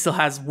Wii still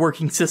has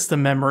working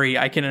system memory,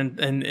 I can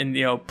and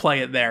you know,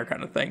 play it there,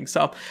 kind of thing.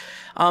 So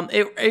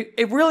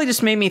it really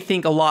just made me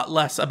think a lot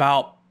less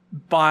about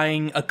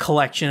buying a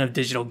collection of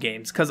digital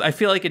games, because I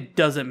feel like it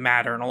doesn't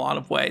matter in a lot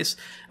of ways.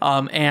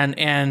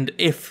 And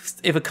if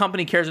a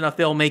company cares enough,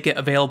 they'll make it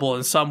available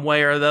in some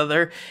way or the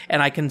other,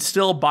 and I can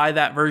still buy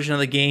that version of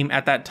the game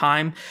at that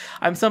time.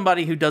 I'm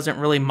somebody who doesn't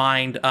really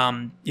mind,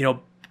 you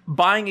know,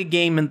 buying a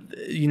game and,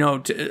 you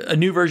know, a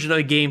new version of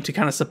a game to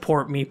kind of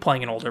support me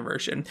playing an older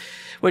version,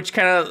 which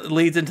kind of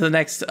leads into the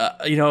next,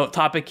 you know,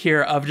 topic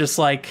here of just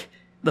like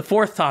the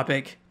fourth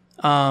topic.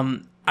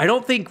 I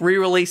don't think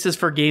re-releases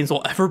for games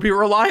will ever be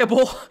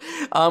reliable.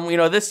 You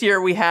know, this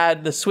year we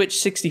had the Switch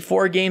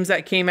 64 games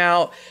that came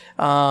out,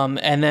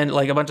 and then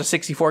like a bunch of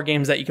 64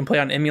 games that you can play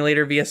on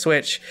emulator via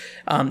Switch.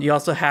 You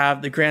also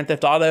have the Grand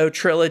Theft Auto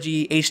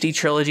trilogy, HD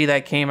trilogy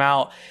that came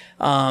out,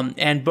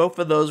 and both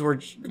of those were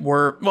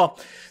well,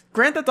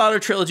 Grand Theft Auto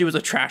Trilogy was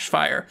a trash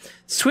fire.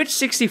 Switch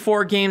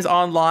 64 games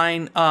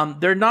online,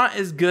 they're not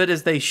as good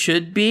as they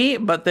should be,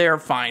 but they're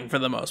fine for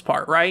the most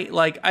part, right?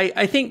 Like,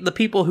 I think the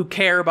people who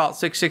care about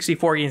Switch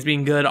 64 games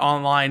being good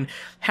online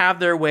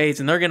have their ways,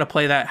 and they're going to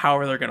play that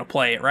however they're going to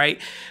play it,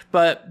 right?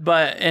 But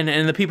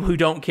the people who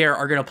don't care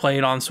are going to play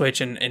it on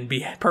Switch and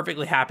be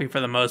perfectly happy for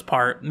the most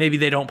part. Maybe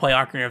they don't play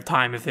Ocarina of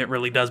Time if it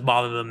really does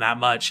bother them that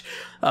much,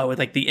 with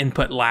like the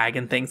input lag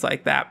and things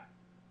like that.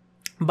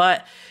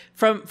 But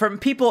from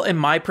people in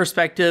my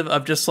perspective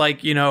of just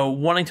like, you know,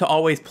 wanting to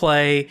always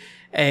play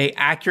a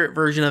accurate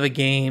version of a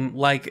game,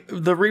 like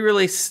the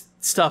re-release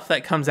stuff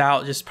that comes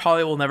out just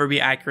probably will never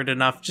be accurate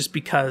enough, just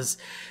because,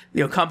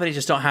 you know, companies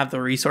just don't have the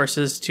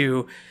resources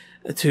to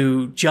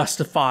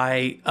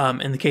justify,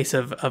 in the case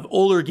of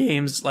older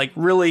games, like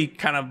really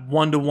kind of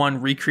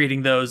one-to-one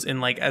recreating those in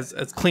like as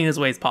clean as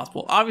way as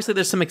possible. Obviously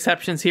there's some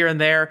exceptions here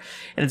and there,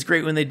 and it's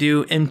great when they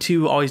do.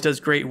 M2 always does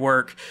great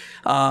work.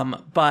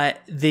 But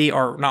they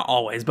are not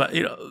always, but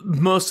you know,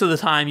 most of the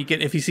time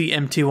if you see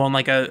M2 on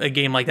like a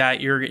game like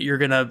that, you're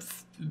gonna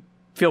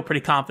feel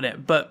pretty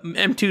confident. But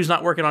M2 is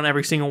not working on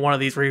every single one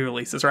of these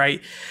re-releases,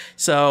 right?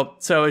 So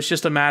it's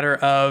just a matter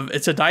of,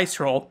 it's a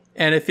dice roll.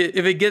 And if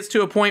it gets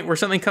to a point where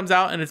something comes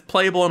out and it's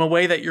playable in a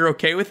way that you're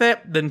okay with it,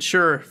 then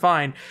sure,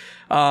 fine.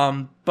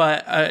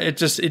 But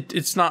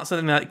it's not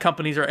something that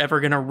companies are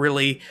ever going to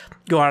really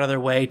go out of their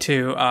way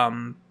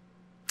to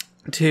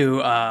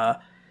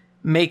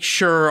make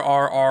sure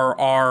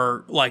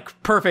are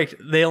like perfect.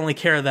 They only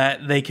care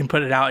that they can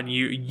put it out and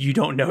you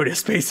don't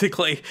notice,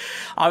 basically.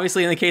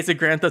 Obviously in the case of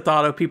Grand Theft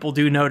Auto, people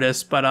do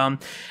notice, but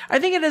I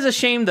think it is a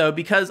shame though,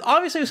 because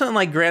obviously with something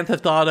like Grand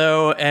Theft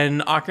Auto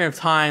and Ocarina of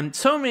Time,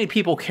 so many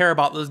people care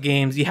about those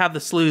games. You have the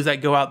slews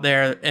that go out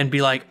there and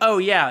be like, oh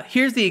yeah,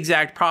 here's the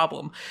exact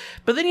problem.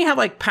 But then you have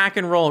like Pack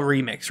and Roll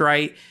Remix,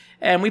 right?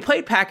 And we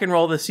played Pack and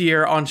Roll this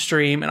year on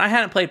stream, and I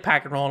hadn't played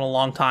Pack and Roll in a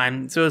long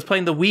time. So I was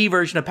playing the Wii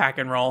version of Pack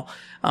and Roll,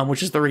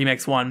 which is the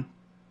remix one,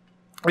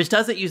 which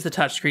doesn't use the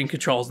touchscreen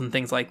controls and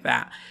things like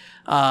that.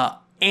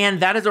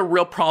 And that is a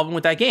real problem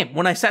with that game.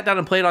 When I sat down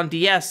and played on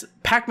DS,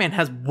 Pac-Man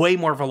has way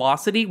more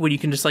velocity when you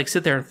can just like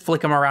sit there and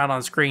flick him around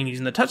on screen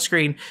using the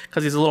touchscreen,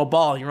 because he's a little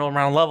ball and you roll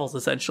around levels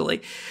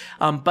essentially.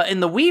 But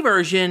in the Wii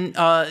version,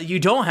 you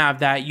don't have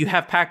that. You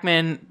have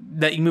Pac-Man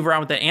that you move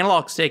around with the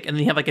analog stick, and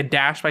then you have like a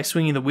dash by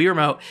swinging the Wii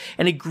remote,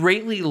 and it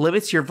greatly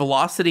limits your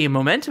velocity and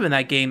momentum in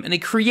that game, and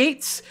it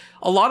creates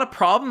a lot of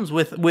problems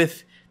with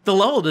the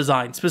level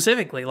design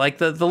specifically. Like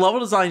the level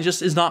design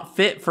just is not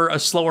fit for a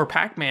slower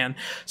Pac-Man.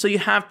 So you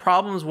have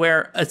problems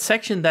where a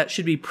section that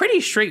should be pretty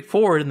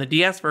straightforward in the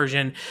DS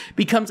version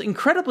becomes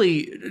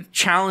incredibly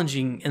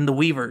challenging in the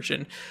Wii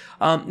version.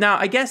 Now,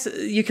 I guess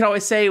you can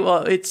always say,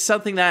 well, it's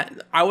something that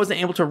I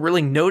wasn't able to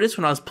really notice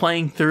when I was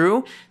playing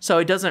through, so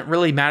it doesn't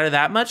really matter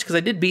that much because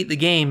I did beat the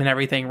game and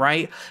everything,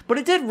 right? But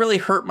it did really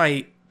hurt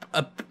my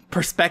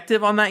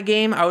perspective on that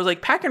game. I was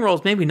like, Pack and Roll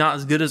is maybe not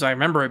as good as I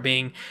remember it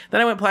being. Then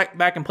I went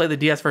back and played the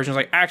DS version. I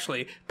was like,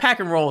 actually, Pack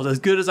and Roll is as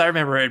good as I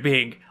remember it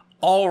being.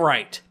 All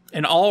right.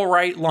 An all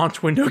right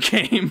launch window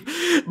game,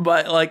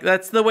 but like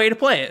that's the way to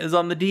play it, is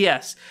on the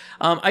DS.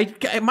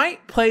 I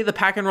might play the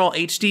Pack and Roll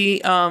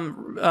HD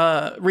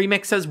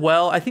remix as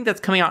well. I think that's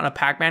coming out in a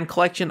Pac-Man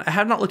collection. I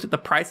have not looked at the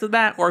price of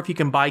that, or if you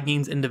can buy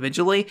games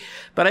individually,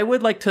 but I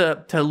would like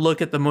to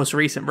look at the most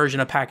recent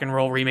version of Pack and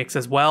Roll remix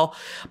as well.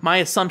 My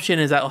assumption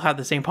is that it'll have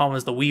the same problem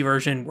as the Wii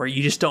version, where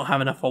you just don't have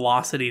enough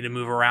velocity to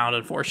move around,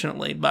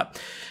 unfortunately. But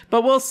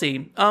we'll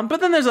see. But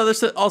then there's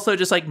also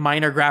just like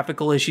minor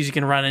graphical issues you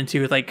can run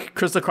into, with like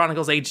Crystal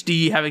Chronicles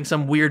HD having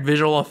some weird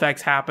visual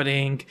effects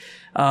happening,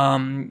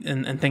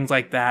 and things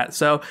like that.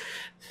 So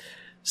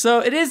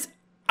it is,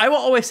 I will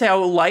always say I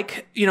would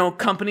like, you know,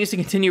 companies to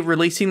continue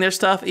releasing their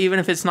stuff, even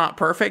if it's not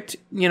perfect,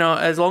 you know,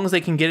 as long as they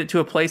can get it to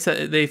a place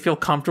that they feel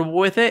comfortable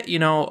with it. You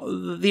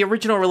know, the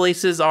original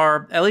releases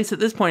are, at least at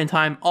this point in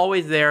time,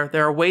 always there.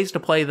 There are ways to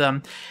play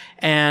them.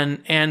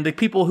 And the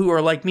people who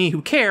are like me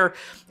who care,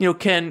 you know,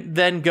 can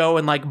then go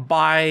and like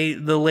buy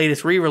the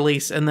latest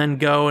re-release and then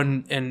go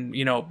and,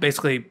 you know,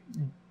 basically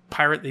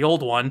pirate the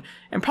old one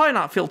and probably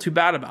not feel too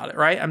bad about it,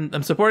 right?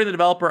 I'm supporting the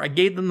developer. I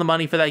gave them the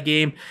money for that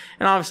game.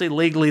 And obviously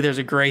legally there's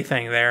a gray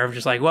thing there of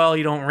just like, well,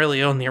 you don't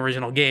really own the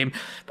original game,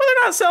 but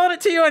they're not selling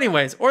it to you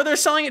anyways, or they're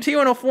selling it to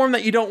you in a form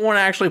that you don't want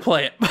to actually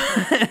play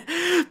it.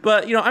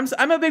 But, you know,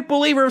 I'm a big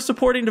believer of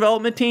supporting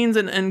development teams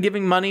and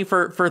giving money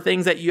for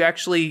things that you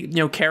actually, you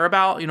know, care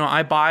about. You know,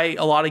 I buy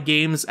a lot of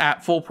games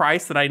at full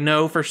price that I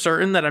know for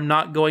certain that I'm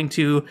not going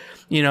to,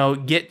 you know,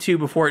 get to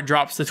before it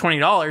drops to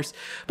 $20,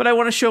 but I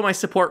want to show my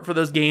support for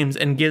those games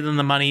and give them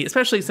the money,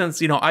 especially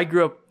since, you know, I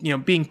grew up, you know,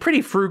 being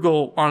pretty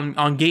frugal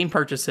on game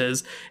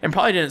purchases and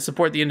probably didn't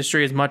support the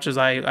industry as much as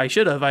I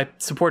should have. I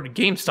supported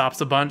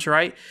GameStops a bunch,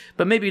 right?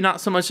 But maybe not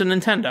so much a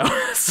Nintendo.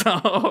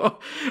 So,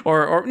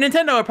 or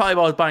Nintendo, I probably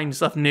was buying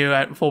stuff new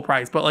at full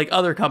price, but like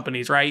other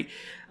companies, right?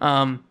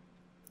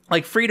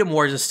 Like Freedom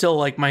Wars is still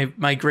like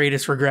my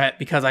greatest regret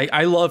because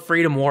I love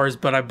Freedom Wars,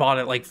 but I bought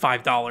it like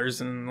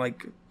 $5 and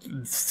like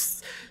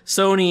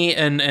Sony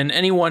and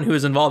anyone who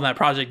was involved in that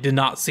project did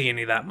not see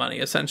any of that money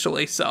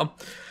essentially. So,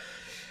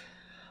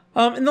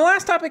 and the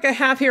last topic I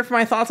have here for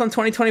my thoughts on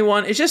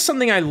 2021 is just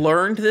something I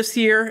learned this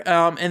year.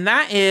 And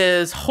that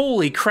is,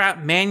 holy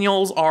crap,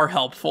 manuals are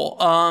helpful.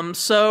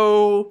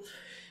 So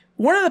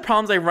one of the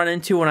problems I run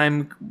into when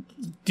I'm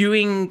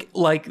doing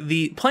like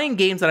playing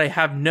games that I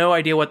have no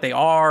idea what they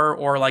are,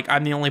 or like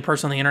I'm the only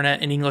person on the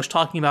internet in English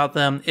talking about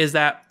them, is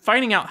that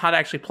finding out how to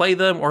actually play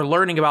them or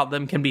learning about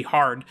them can be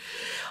hard.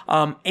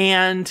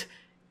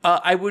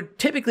 I would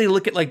typically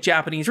look at like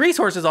Japanese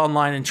resources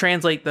online and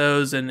translate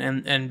those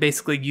and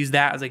basically use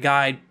that as a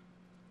guide.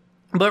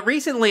 But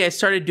recently I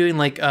started doing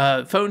like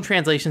phone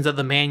translations of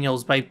the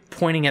manuals by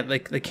pointing at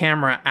like the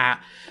camera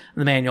at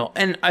the manual.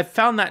 And I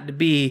found that to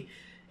be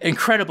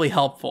incredibly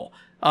helpful.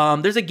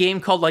 There's a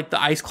game called like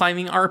the Ice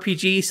Climbing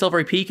RPG.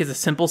 Silvery Peak is a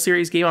simple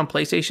series game on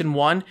PlayStation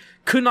 1.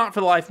 Could not for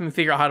the life of me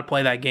figure out how to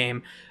play that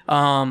game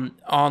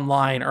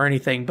online or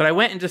anything. But I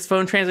went and just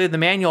phone translated the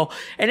manual,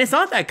 and it's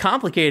not that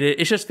complicated.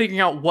 It's just figuring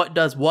out what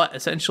does what,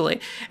 essentially.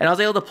 And I was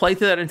able to play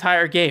through that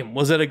entire game.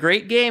 Was it a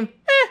great game?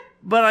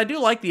 But I do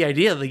like the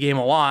idea of the game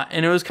a lot,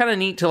 and it was kind of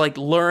neat to like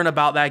learn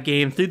about that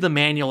game through the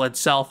manual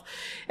itself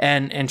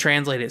and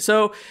translate it.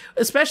 So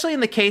especially in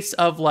the case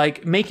of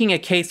like making a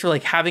case for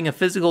like having a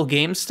physical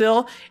game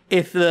still,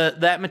 if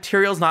that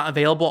material is not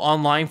available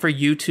online for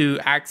you to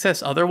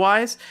access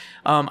otherwise,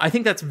 I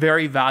think that's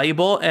very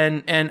valuable.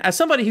 And as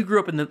somebody who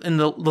grew up in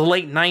the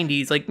late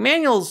 90s, like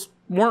manuals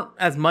weren't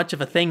as much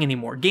of a thing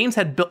anymore. Games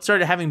had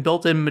started having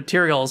built-in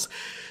materials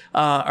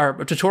or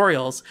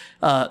tutorials,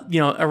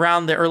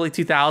 around the early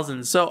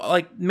 2000s. So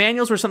like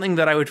manuals were something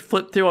that I would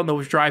flip through on the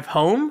drive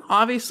home,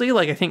 obviously,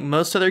 like I think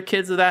most other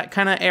kids of that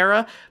kind of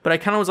era, but I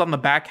kind of was on the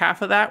back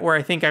half of that where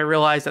I think I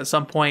realized at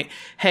some point,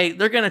 hey,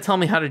 they're going to tell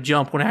me how to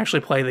jump when I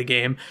actually play the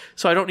game.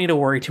 So I don't need to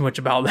worry too much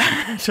about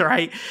that,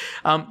 right?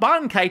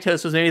 Baten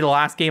Kaitos was maybe the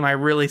last game I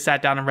really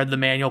sat down and read the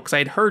manual because I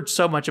had heard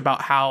so much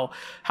about how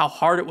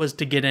hard it was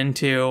to get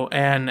into.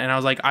 And I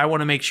was like, I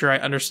want to make sure I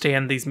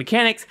understand these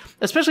mechanics,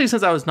 especially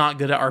since I was not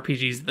good at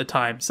RPGs at the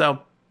time.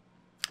 So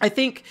I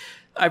think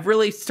I've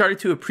really started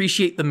to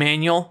appreciate the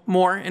manual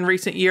more in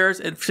recent years.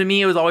 And to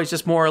me, it was always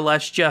just more or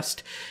less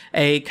just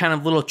a kind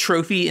of little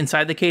trophy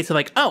inside the case of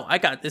like, oh, I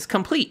got this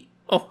complete.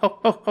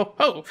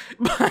 Oh.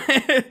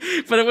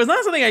 But it was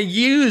not something I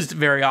used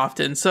very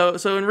often. So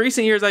in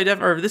recent years,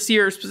 or this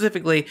year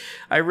specifically,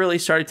 I really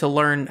started to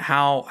learn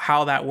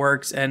how that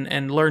works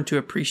and learn to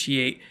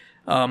appreciate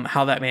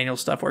how that manual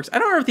stuff works. I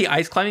don't know if the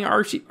Ice Climbing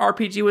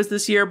RPG was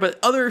this year, but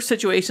other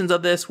situations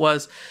of this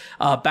was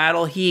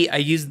Battle Heat. I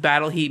used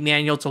Battle Heat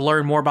manual to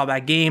learn more about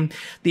that game.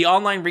 The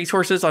online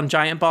resources on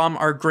Giant Bomb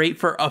are great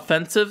for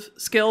offensive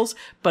skills,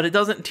 but it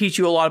doesn't teach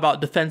you a lot about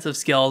defensive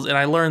skills, and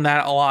I learned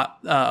that a lot.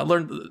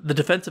 Learned the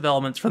defensive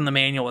elements from the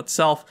manual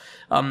itself.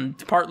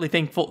 Partly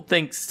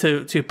thanks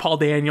to Paul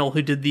Daniel,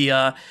 who did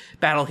the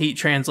Battle Heat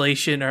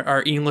translation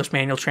or English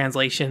manual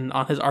translation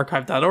on his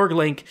archive.org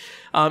link.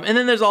 And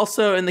then there's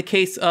also, in the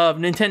case of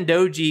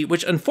Nintendoji,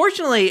 which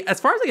unfortunately, as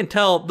far as I can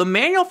tell, the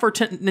manual for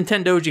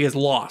Nintendoji is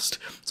lost.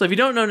 So if you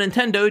don't know,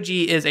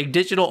 Nintendoji is a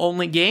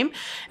digital-only game,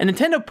 and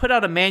Nintendo put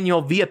out a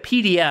manual via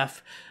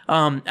PDF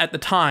at the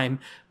time,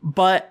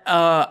 but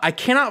I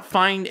cannot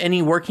find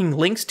any working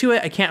links to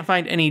it. I can't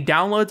find any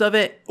downloads of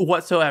it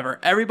whatsoever.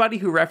 Everybody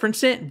who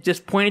referenced it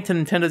just pointed to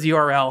Nintendo's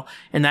URL,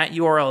 and that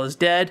URL is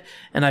dead.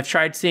 And I've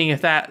tried seeing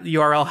if that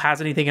URL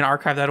has anything in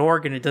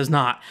archive.org, and it does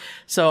not.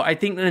 So I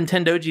think the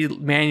Nintendoji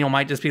manual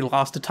might just be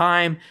lost to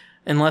time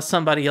unless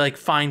somebody like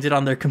finds it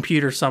on their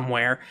computer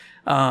somewhere.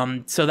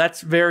 So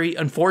that's very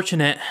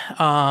unfortunate.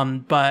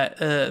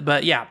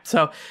 But yeah,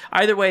 so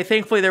either way,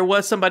 thankfully there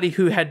was somebody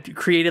who had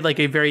created like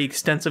a very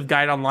extensive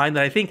guide online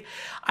that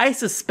I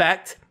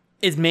suspect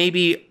is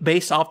maybe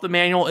based off the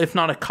manual, if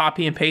not a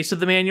copy and paste of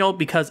the manual,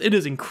 because it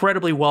is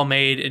incredibly well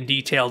made and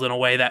detailed in a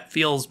way that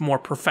feels more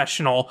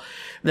professional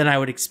than I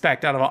would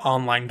expect out of an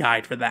online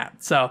guide for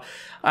that. So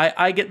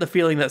I get the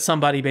feeling that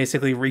somebody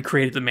basically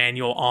recreated the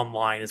manual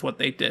online is what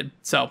they did.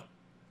 So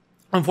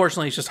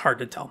unfortunately, it's just hard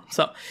to tell.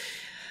 So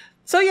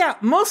So yeah,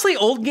 mostly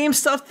old game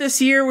stuff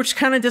this year, which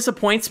kind of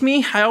disappoints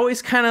me. I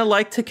always kind of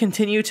like to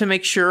continue to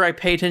make sure I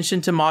pay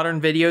attention to modern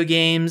video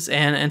games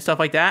and stuff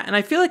like that. And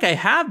I feel like I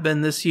have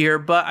been this year,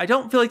 but I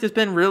don't feel like there's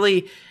been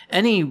really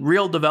any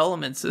real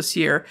developments this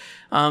year.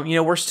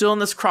 We're still in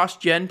this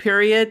cross-gen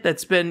period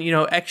that's been,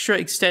 extra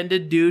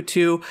extended due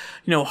to,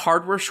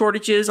 hardware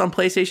shortages on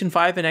PlayStation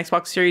 5 and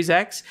Xbox Series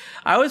X.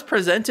 I was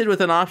presented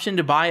with an option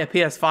to buy a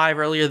PS5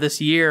 earlier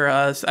this year.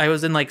 I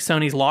was in like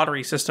Sony's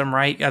lottery system,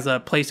 right, as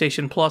a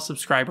PlayStation Plus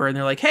subscriber, and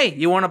they're like, hey,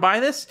 you want to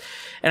buy this?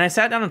 And I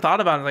sat down and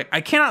thought about it. Like,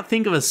 I cannot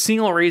think of a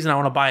single reason I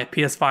want to buy a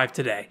PS5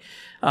 today.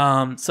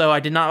 So I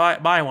did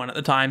not buy one at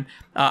the time.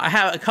 I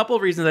have a couple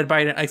of reasons I'd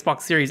buy an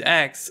Xbox Series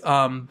X,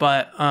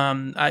 but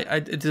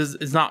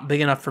it's not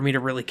big enough for me to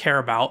really care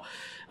about.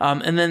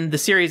 And then the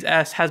Series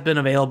S has been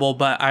available,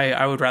 but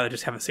I would rather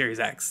just have a Series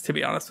X, to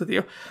be honest with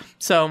you.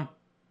 So,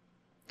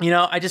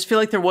 I just feel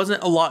like there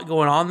wasn't a lot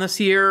going on this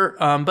year.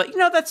 But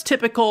that's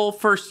typical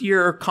first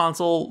year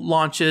console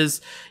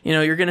launches.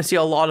 You're going to see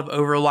a lot of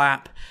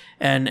overlap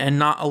and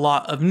not a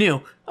lot of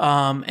new.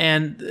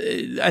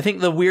 And I think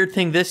the weird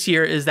thing this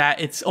year is that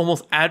it's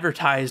almost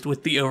advertised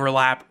with the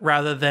overlap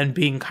rather than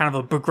being kind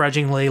of a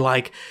begrudgingly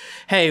like,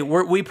 hey,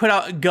 we put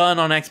out a gun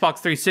on Xbox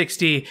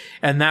 360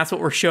 and that's what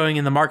we're showing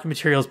in the marketing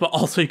materials, but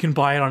also you can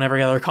buy it on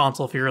every other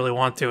console if you really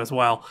want to as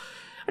well.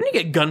 I need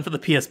to get Gun for the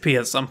PSP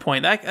at some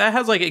point. That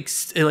has like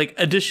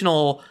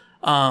additional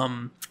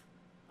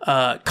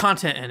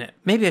content in it.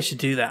 Maybe I should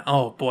do that.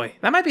 Oh boy,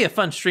 that might be a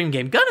fun stream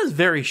game. Gun is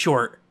very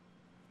short.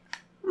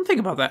 Think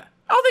about that.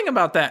 I'll think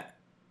about that.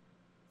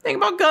 Think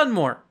about Gun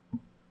more.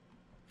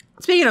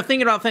 Speaking of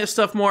thinking about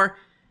stuff more,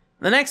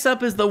 the next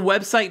up is the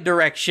website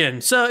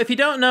direction. So if you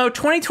don't know,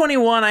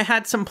 2021, I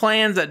had some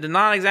plans that did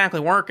not exactly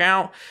work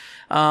out.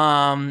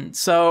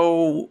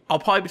 So I'll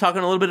probably be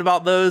talking a little bit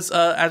about those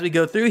as we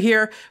go through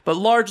here, but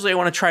largely I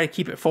want to try to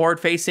keep it forward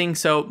facing.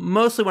 So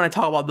mostly when I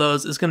talk about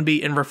those, it's going to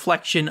be in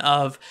reflection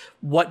of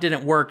what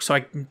didn't work, so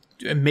I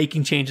am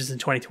making changes in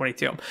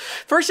 2022.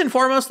 First and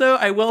foremost, though,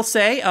 I will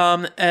say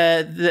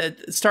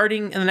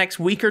starting in the next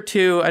week or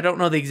two, I don't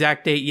know the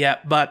exact date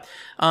yet, but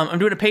I'm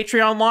doing a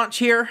Patreon launch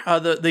here,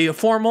 the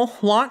formal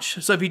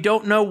launch. So if you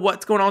don't know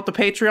what's going on with the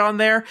Patreon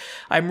there,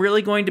 I'm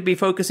really going to be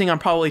focusing on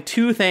probably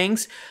two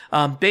things.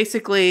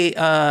 Basically,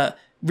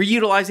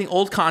 reutilizing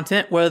old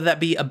content, whether that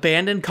be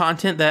abandoned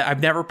content that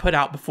I've never put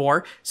out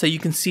before, so you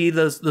can see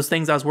those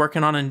things I was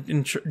working on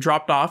and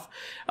dropped off.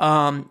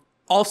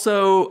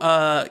 Also,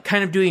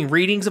 kind of doing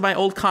readings of my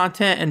old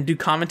content and do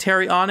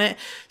commentary on it.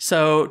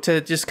 So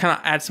to just kind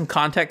of add some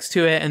context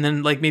to it and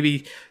then like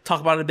maybe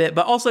talk about it a bit.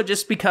 But also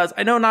just because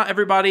I know not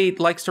everybody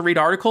likes to read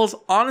articles.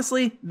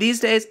 Honestly, these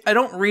days, I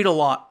don't read a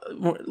lot.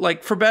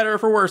 Like for better or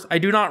for worse, I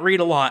do not read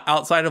a lot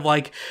outside of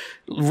like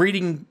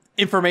reading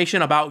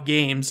information about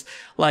games.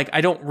 Like I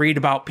don't read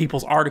about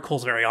people's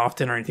articles very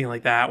often or anything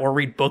like that, or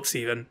read books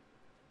even.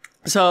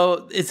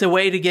 So it's a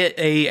way to get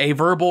a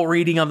verbal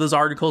reading of those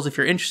articles if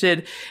you're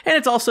interested. And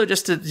it's also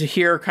just to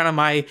hear kind of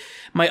my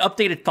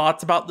updated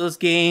thoughts about those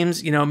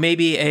games,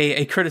 maybe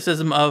a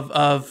criticism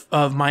of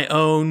my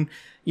own,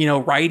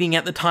 writing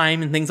at the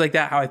time and things like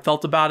that, how I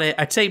felt about it.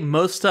 I'd say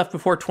most stuff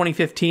before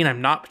 2015,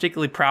 I'm not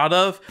particularly proud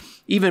of.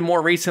 Even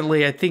more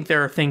recently, I think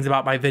there are things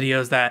about my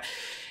videos that,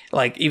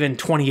 like even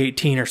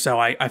 2018 or so,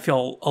 I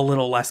feel a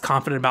little less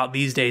confident about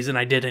these days than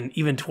I did in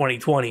even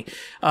 2020.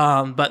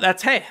 But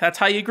that's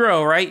how you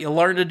grow, right? You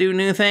learn to do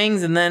new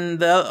things and then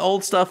the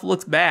old stuff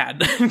looks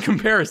bad in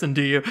comparison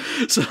to you.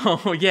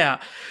 So yeah.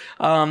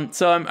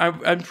 So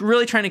I'm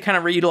really trying to kind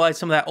of reutilize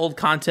some of that old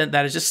content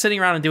that is just sitting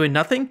around and doing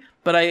nothing.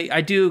 But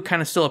I do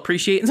kind of still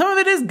appreciate, and some of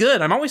it is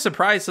good. I'm always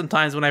surprised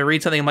sometimes when I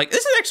read something, I'm like,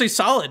 this is actually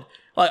solid.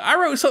 Like I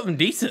wrote something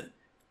decent.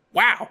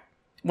 Wow.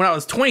 When I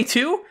was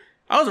 22,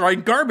 I was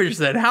writing garbage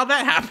then. How'd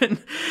that happen?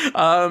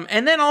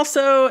 And then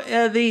also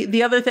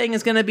the other thing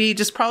is going to be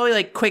just probably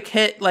like quick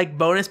hit, like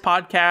bonus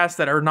podcasts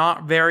that are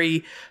not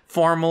very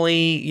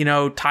formally,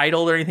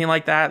 titled or anything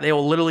like that. They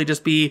will literally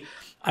just be,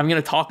 I'm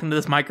going to talk into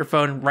this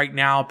microphone right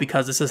now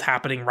because this is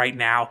happening right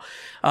now.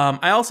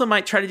 I also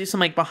might try to do some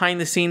like behind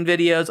the scene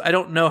videos. I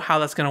don't know how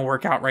that's going to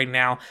work out right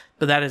now,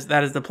 but that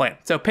is the plan.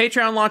 So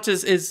Patreon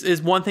launches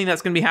is one thing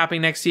that's going to be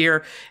happening next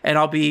year, and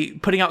I'll be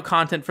putting out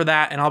content for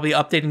that, and I'll be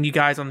updating you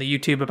guys on the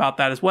YouTube about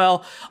that as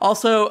well.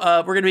 Also,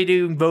 we're going to be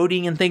doing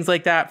voting and things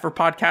like that for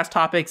podcast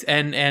topics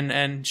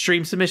and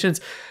stream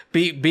submissions.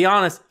 Be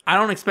honest, I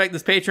don't expect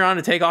this Patreon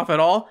to take off at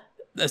all,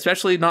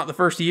 especially not the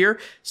first year.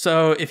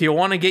 So if you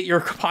want to get your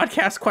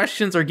podcast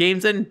questions or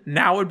games in,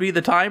 now would be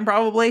the time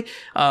probably.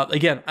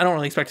 Again, I don't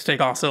really expect to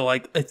take off. So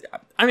like,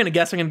 I'm going to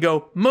guess I'm going to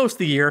go most of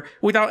the year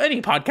without any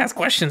podcast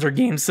questions or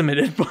games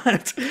submitted,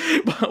 but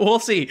we'll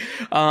see.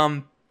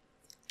 And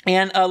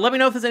let me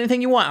know if there's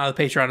anything you want out of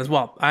the Patreon as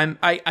well.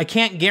 I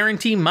can't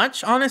guarantee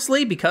much,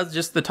 honestly, because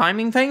just the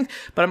timing thing,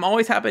 but I'm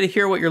always happy to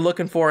hear what you're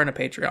looking for in a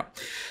Patreon.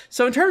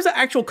 So in terms of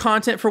actual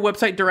content for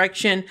website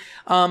direction,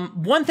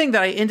 one thing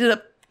that I ended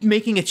up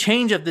making a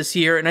change of this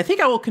year, and I think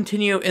I will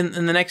continue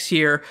in the next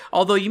year,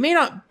 although it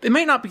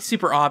may not be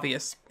super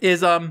obvious,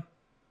 is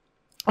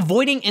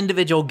avoiding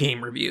individual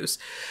game reviews.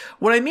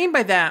 What I mean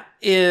by that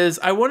is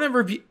I want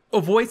to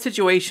avoid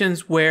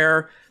situations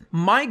where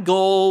my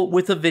goal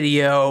with a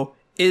video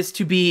is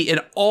to be an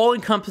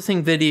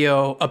all-encompassing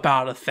video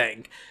about a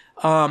thing.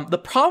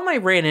 The problem I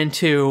ran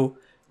into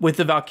with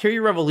the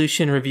Valkyria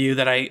Revolution review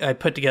that I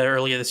put together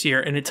earlier this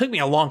year, and it took me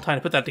a long time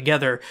to put that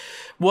together,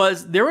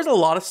 was there was a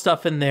lot of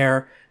stuff in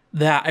there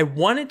that I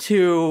wanted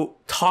to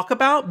talk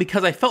about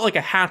because I felt like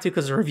I had to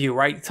because of the review,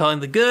 right? Telling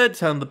the good,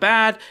 telling the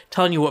bad,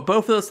 telling you what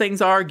both of those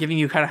things are, giving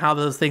you kind of how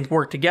those things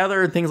work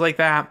together and things like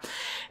that.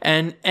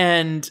 And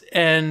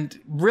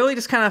really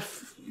just kind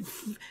of,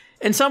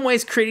 in some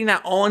ways, creating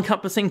that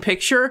all-encompassing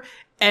picture.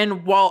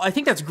 And while I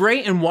think that's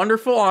great and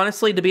wonderful,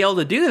 honestly, to be able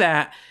to do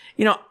that,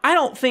 you know, I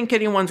don't think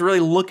anyone's really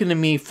looking to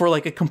me for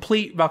like a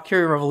complete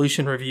Valkyria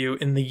Revolution review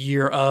in the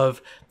year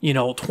of,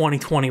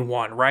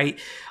 2021, right?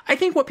 I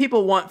think what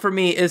people want for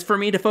me is for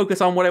me to focus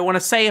on what I want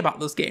to say about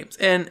those games.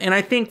 And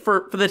I think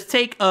for the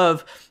sake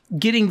of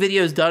getting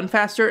videos done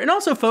faster and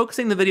also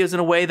focusing the videos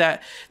in a way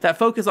that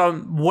focus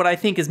on what I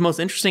think is most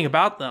interesting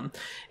about them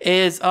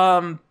is,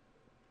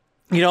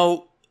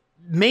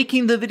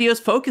 making the videos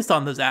focused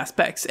on those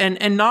aspects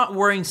and not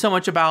worrying so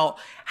much about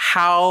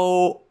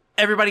how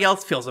everybody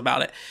else feels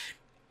about it.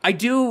 I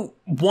do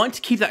want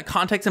to keep that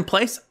context in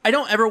place. I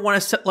don't ever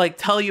want to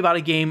tell you about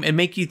a game and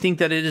make you think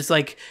that it is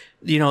like,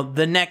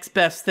 the next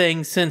best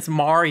thing since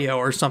Mario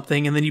or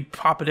something. And then you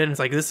pop it in and it's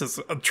like, this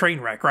is a train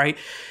wreck, right?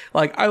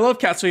 Like, I love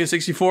Castlevania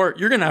 64.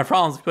 You're going to have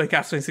problems if you play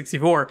Castlevania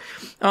 64.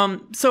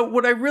 So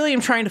what I really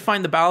am trying to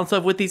find the balance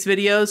of with these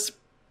videos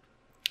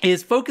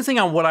is focusing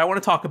on what I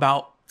want to talk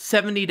about.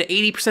 70 to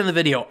 80% of the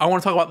video, I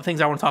want to talk about the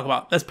things I want to talk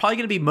about. That's probably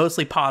going to be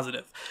mostly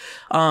positive.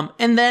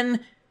 And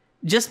then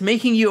just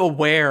making you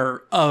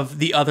aware of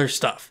the other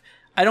stuff.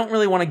 I don't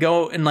really want to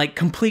go in like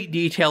complete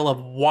detail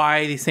of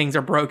why these things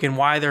are broken,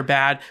 why they're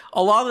bad.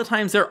 A lot of the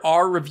times there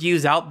are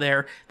reviews out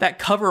there that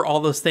cover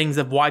all those things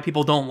of why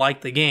people don't like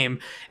the game.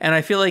 And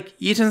I feel like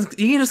you can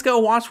just go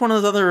watch one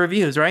of those other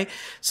reviews, right?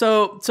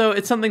 So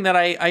it's something that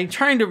I'm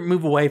trying to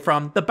move away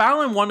from. The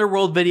Balan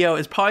Wonderworld video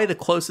is probably the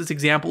closest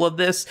example of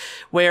this,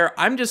 where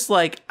I'm just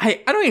like,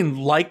 I don't even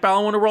like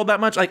Balan Wonderworld that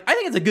much. Like, I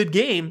think it's a good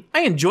game.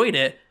 I enjoyed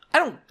it. I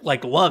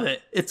don't love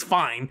it. It's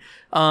fine.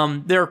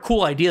 There are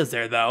cool ideas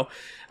there though.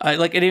 It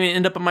didn't even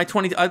end up in my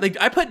 20.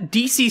 I put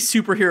DC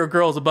Superhero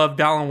Girls above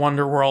Balan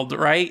Wonderworld,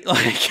 right?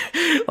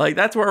 Like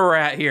that's where we're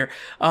at here.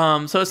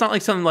 So it's not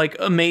like some like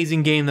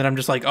amazing game that I'm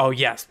just like, oh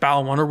yes,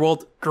 Balan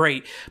Wonderworld,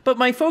 great. But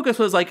my focus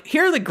was like,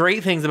 here are the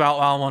great things about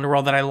Balan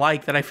Wonderworld that I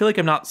like that I feel like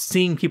I'm not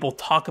seeing people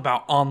talk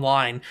about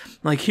online.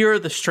 Like, here are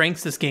the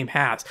strengths this game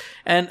has.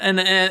 And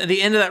at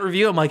the end of that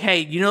review, I'm like,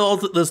 hey, all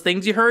those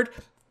things you heard?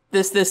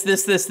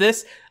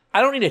 This. I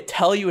don't need to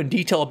tell you in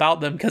detail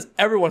about them because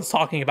everyone's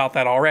talking about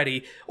that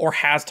already or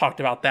has talked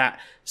about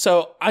that.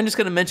 So I'm just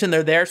going to mention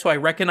they're there so I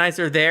recognize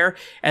they're there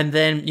and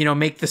then,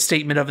 make the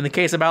statement of, in the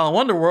case of Balan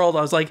Wonderworld,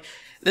 I was like,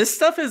 this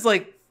stuff is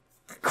like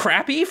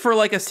crappy for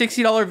like a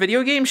 $60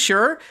 video game,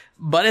 sure,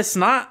 but it's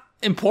not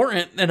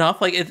important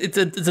enough. Like it's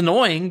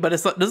annoying, but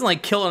it doesn't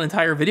like kill an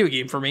entire video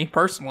game for me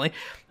personally.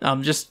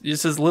 Just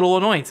as little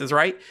annoyances,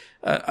 right?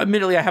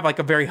 Admittedly, I have like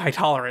a very high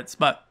tolerance,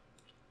 but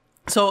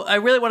so I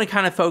really want to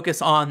kind of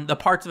focus on the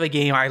parts of a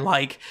game I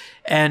like,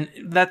 and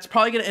that's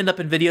probably going to end up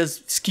in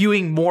videos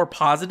skewing more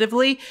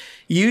positively,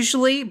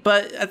 usually,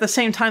 but at the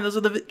same time, those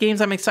are the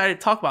games I'm excited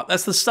to talk about.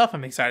 That's the stuff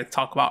I'm excited to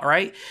talk about,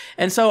 right?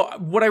 And so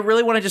what I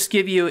really want to just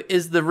give you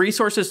is the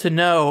resources to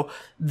know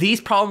these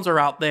problems are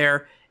out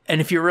there, and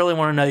if you really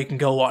want to know, you can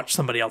go watch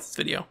somebody else's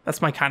video.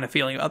 That's my kind of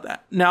feeling about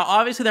that. Now,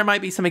 obviously, there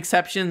might be some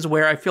exceptions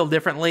where I feel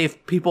differently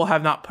if people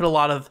have not put a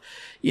lot of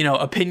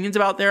opinions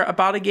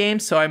about a game.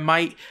 So I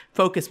might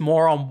focus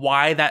more on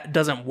why that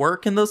doesn't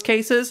work in those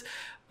cases.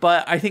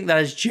 But I think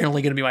that is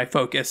generally going to be my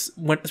focus,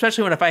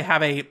 especially if I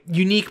have a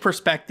unique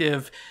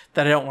perspective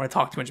that I don't want to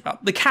talk too much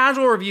about. The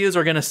casual reviews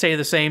are going to stay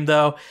the same,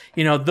 though.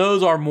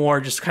 Those are more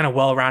just kind of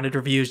well-rounded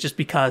reviews, just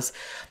because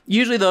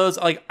usually those,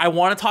 like, I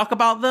want to talk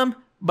about them,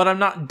 but I'm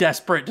not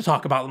desperate to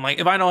talk about them. Like,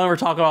 if I don't ever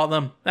talk about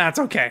them, that's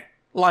okay.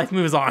 Life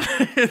moves on.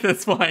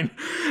 That's fine.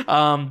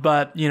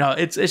 But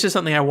it's just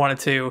something I wanted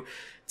to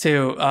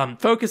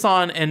focus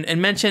on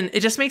and mention. It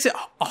just makes it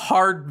a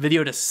hard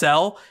video to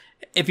sell.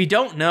 If you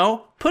don't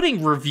know,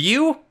 putting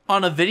review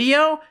on a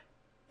video,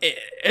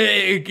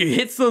 it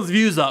hits those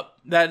views up.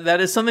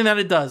 That is something that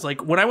it does.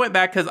 Like, when I went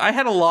back, because I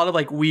had a lot of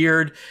like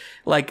weird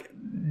like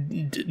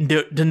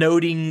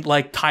denoting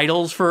like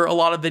titles for a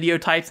lot of video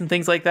types and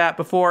things like that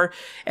before,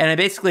 and I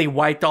basically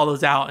wiped all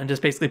those out and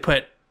just basically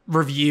put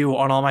review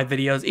on all my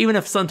videos, even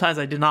if sometimes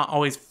I did not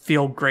always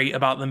feel great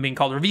about them being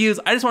called reviews.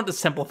 I just wanted to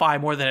simplify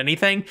more than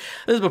anything.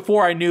 This is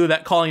before I knew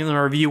that calling them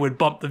a review would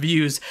bump the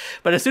views,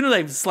 but as soon as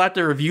I slapped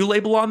a review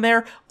label on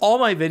there, all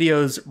my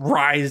videos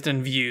rised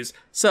in views.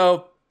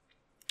 So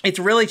it's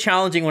really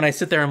challenging when I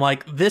sit there and I'm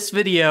like, this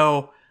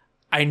video,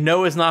 I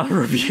know it's not a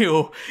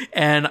review,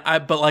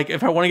 but like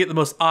if I want to get the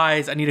most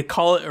eyes, I need to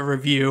call it a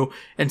review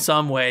in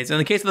some ways. In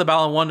the case of the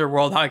Balan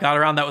Wonderworld, how I got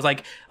around that was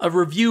like a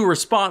review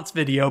response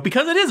video,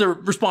 because it is a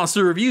response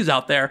to reviews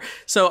out there.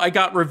 So I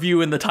got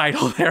review in the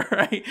title there,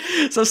 right?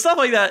 So stuff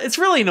like that, it's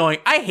really annoying.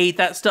 I hate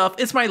that stuff.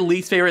 It's my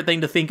least favorite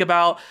thing to think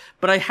about,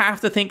 but I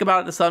have to think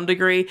about it to some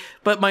degree.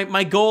 But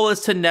my goal is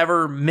to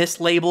never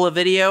mislabel a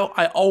video.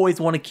 I always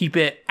want to keep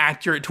it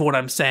accurate to what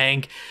I'm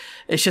saying.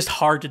 It's just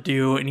hard to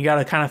do, and you got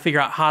to kind of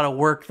figure out how to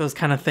work those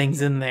kind of things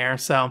in there.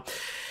 So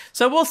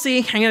we'll see.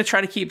 I'm going to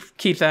try to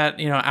keep that,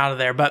 out of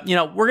there. But,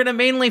 we're going to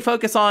mainly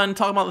focus on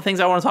talking about the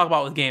things I want to talk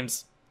about with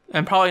games,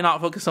 and probably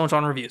not focus so much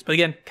on reviews. But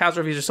again,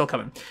 casual reviews are still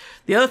coming.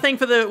 The other thing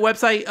for the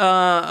website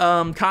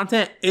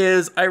content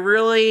is I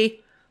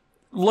really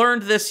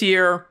learned this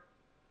year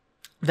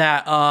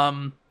that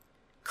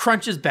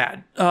crunch is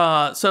bad.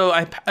 So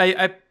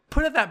I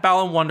put up that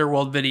Balan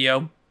Wonderworld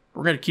video.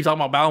 We're going to keep talking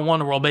about Balan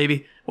Wonderworld,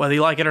 baby, whether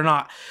you like it or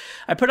not.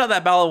 I put out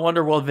that Balan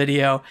Wonderworld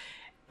video,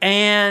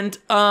 and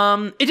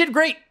it did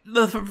great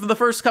the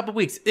first couple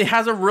weeks. It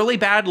has a really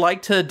bad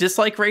like to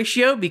dislike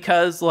ratio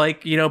because,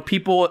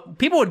 people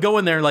would go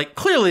in there, like,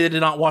 clearly they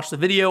did not watch the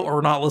video or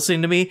were not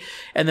listening to me,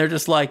 and they're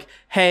just like,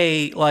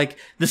 hey, like,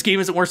 this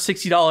game isn't worth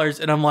 $60,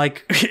 and I'm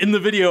like, in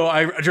the video,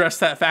 I addressed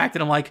that fact,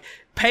 and I'm like,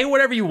 pay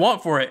whatever you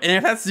want for it, and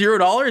if that's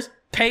 $0,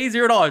 pay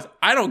 $0.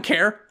 I don't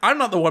care. I'm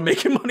not the one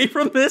making money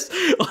from this.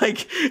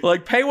 Like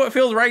pay what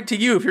feels right to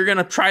you if you're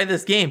gonna try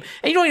this game.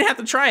 And you don't even have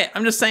to try it.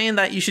 I'm just saying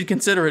that you should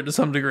consider it to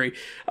some degree.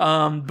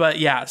 But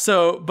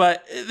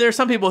there's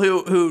some people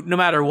who no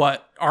matter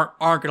what aren't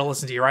gonna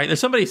listen to you, right? There's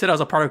somebody who said I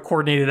was a part of a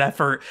coordinated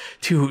effort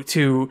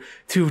to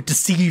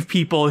deceive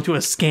people into a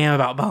scam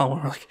about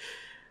Balan. We're like,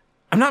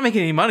 I'm not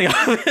making any money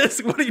off of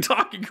this. What are you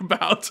talking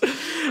about?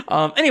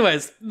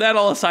 Anyways, that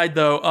all aside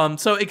though,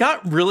 so it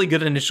got really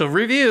good initial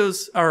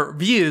views,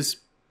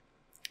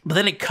 but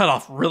then it cut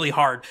off really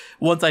hard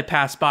once I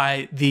passed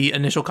by the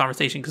initial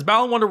conversation, because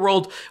Balan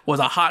Wonderworld was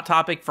a hot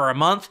topic for a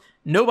month.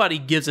 Nobody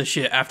gives a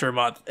shit after a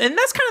month. And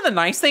that's kind of the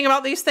nice thing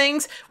about these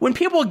things. When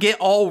people get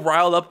all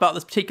riled up about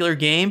this particular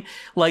game,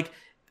 like,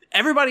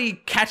 everybody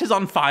catches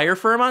on fire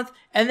for a month,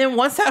 and then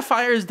once that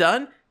fire is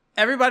done,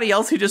 everybody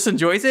else who just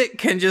enjoys it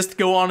can just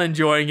go on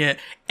enjoying it.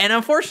 And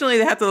unfortunately,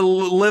 they have to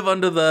live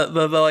under the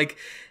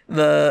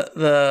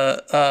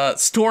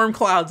storm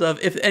clouds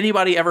of, if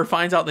anybody ever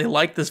finds out they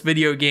like this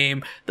video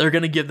game, they're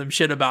going to give them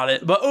shit about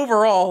it. But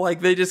overall, like,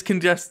 they just can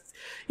just,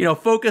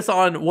 focus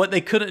on what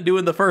they couldn't do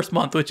in the first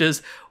month, which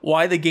is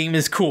why the game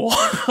is cool.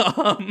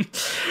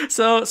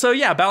 So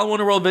yeah, Balan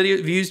Wonderworld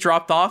video views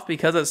dropped off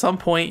because at some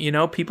point,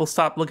 people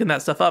stopped looking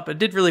that stuff up. It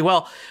did really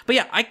well. But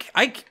yeah,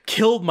 I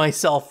killed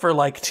myself for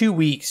like 2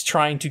 weeks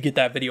trying to get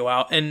that video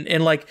out.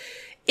 And like,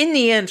 in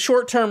the end,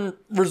 short-term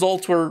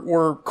results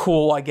were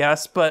cool, I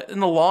guess, but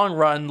in the long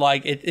run,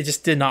 like, it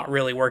just did not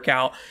really work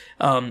out.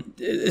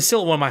 It's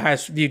still one of my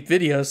highest viewed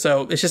videos,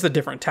 so it's just a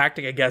different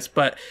tactic, I guess,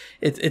 but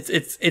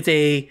it's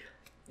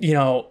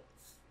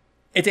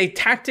a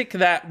tactic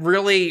that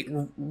really,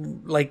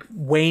 like,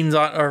 wanes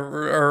on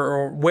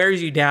or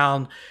wears you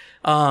down.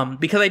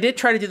 Because I did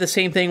try to do the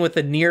same thing with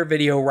the Nier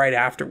video right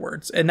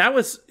afterwards. And that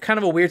was kind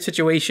of a weird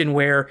situation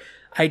where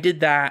I did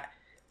that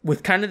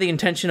with kind of the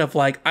intention of,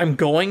 like, I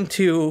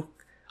know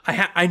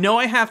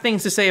I have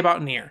things to say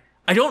about Nier.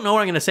 I don't know what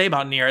I'm going to say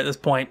about Nier at this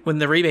point when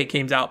the rebate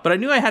came out, but I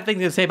knew I had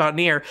things to say about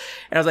Nier.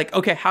 And I was like,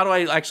 okay, how do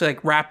I actually,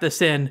 like, wrap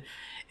this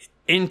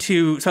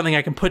into something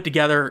I can put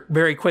together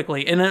very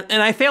quickly? And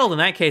I failed in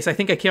that case. I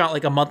think I came out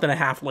like a month and a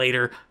half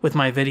later with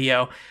my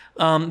video.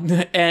 And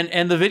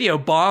the video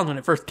bombed when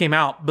it first came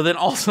out, but then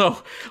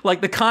also, like,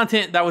 the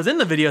content that was in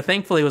the video,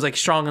 thankfully, was like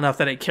strong enough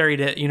that it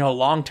carried it,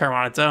 long term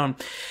on its own.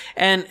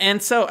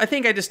 And so I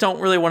think I just don't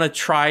really want to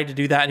try to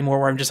do that anymore,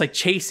 where I'm just like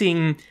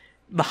chasing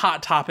the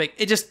hot topic.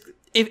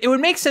 It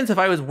would make sense if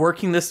I was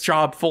working this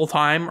job full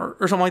time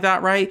or something like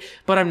that, right?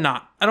 But I'm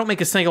not. I don't make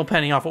a single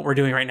penny off what we're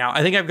doing right now.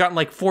 I think I've gotten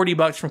like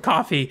 $40 from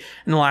coffee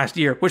in the last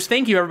year, which,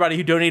 thank you everybody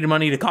who donated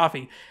money to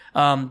coffee.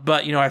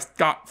 But I've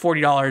got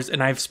 $40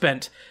 and I've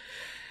spent,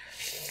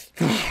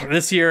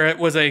 this year it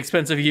was an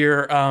expensive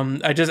year.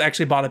 I just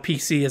actually bought a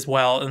PC as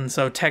well, and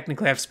so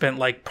technically I've spent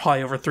like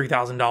probably over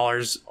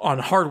 $3,000 on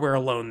hardware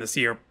alone this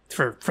year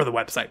for the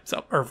website,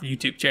 or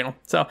YouTube channel.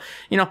 So,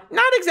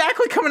 not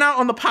exactly coming out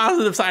on the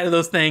positive side of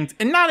those things,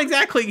 and not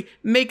exactly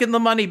making the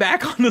money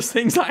back on those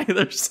things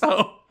either.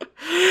 So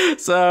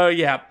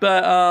yeah,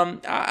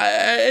 but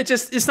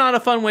it's not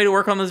a fun way to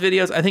work on those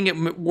videos. I think it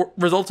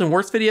results in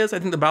worse videos. I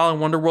think the Balan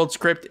Wonderworld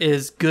script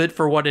is good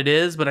for what it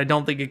is, but I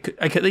don't think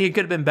I think it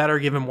could have been better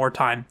given more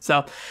time.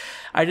 So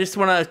I just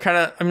want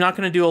to I'm not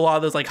going to do a lot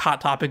of those like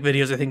hot topic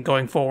videos, I think,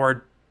 going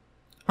forward.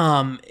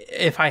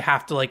 If I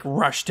have to like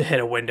rush to hit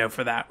a window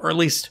for that, or at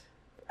least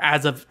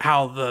as of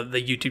how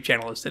the YouTube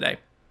channel is today.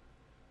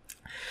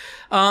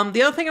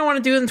 The other thing I want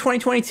to do in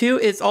 2022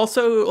 is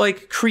also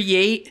like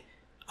create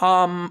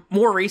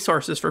more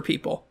resources for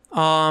people.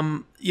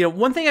 One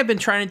thing I've been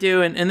trying to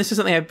do, and this is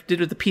something I did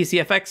with the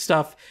PCFX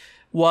stuff,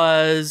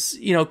 was,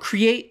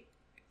 create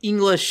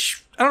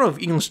English I don't know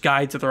if English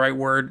guides are the right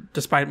word,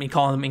 despite me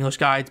calling them English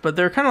guides, but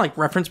they're kind of like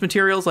reference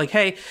materials, like,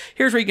 hey,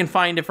 here's where you can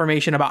find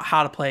information about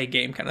how to play a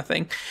game kind of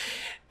thing.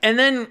 And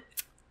then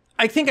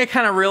I think I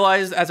kind of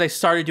realized as I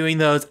started doing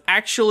those,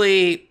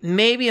 actually,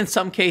 maybe in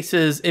some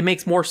cases, it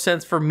makes more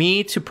sense for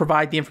me to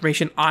provide the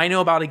information I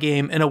know about a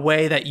game in a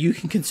way that you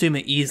can consume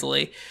it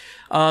easily.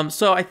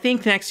 So I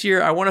think next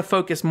year I want to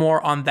focus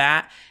more on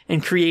that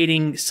and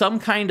creating some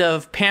kind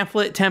of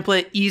pamphlet,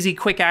 template, easy,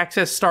 quick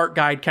access start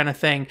guide kind of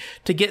thing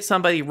to get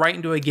somebody right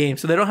into a game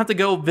so they don't have to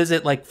go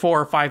visit like 4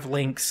 or 5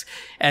 links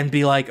and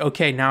be like,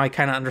 okay, now I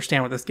kind of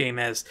understand what this game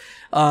is.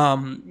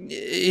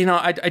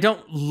 I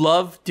don't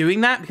love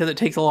doing that because it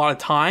takes a lot of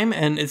time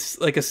and it's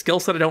like a skill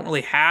set I don't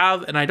really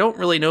have, and I don't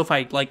really know if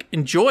I like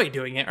enjoy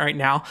doing it right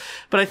now,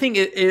 but I think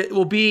it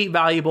will be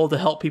valuable to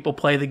help people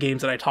play the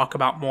games that I talk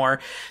about more.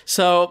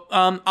 So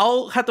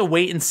I'll have to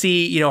wait and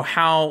see,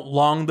 how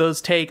long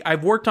those take.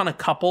 I've worked on a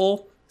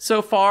couple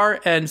so far,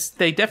 and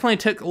they definitely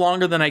took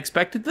longer than I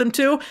expected them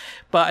to,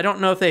 but I don't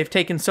know if they've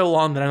taken so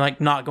long that I'm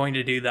like not going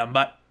to do them.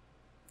 But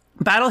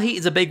Battle Heat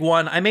is a big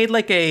one. I made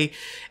like a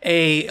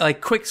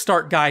quick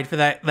start guide for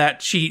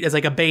that sheet as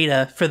like a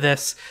beta for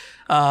this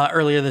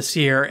earlier this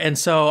year, and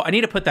so I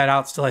need to put that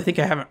out still. I think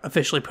I haven't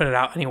officially put it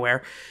out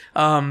anywhere.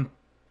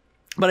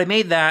 But I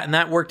made that, and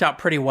that worked out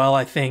pretty well,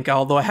 I think,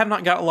 although I have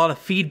not got a lot of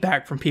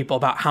feedback from people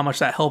about how much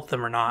that helped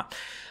them or not.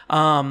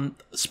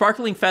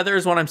 Sparkling Feather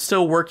is what I'm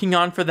still working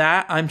on for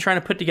that. I'm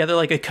trying to put together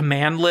like a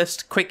command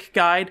list quick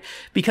guide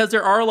because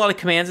there are a lot of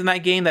commands in that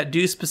game that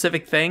do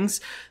specific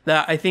things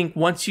that I think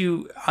once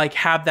you like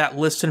have that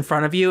list in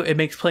front of you, it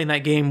makes playing that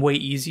game way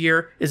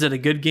easier. Is it a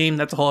good game?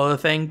 That's a whole other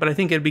thing, but I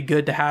think it'd be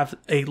good to have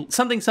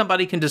something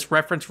somebody can just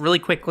reference really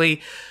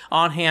quickly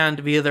on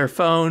hand via their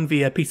phone,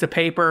 via a piece of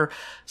paper,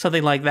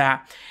 something like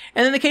that.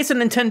 And in the case of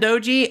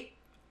Nintendoji,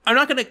 I'm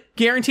not going to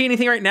guarantee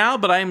anything right now,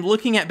 but I'm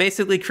looking at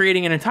basically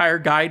creating an entire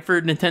guide for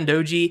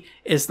Nintendoji.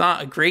 It's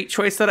not a great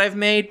choice that I've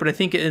made, but I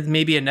think it is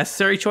maybe a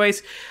necessary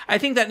choice. I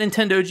think that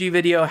Nintendoji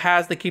video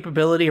has the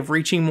capability of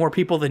reaching more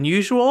people than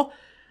usual.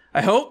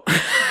 I hope.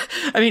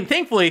 I mean,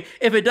 thankfully,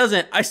 if it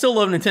doesn't, I still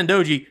love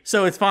Nintendoji,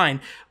 so it's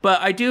fine.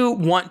 But I do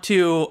want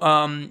to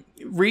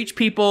reach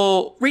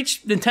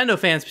Nintendo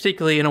fans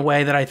particularly in a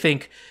way that I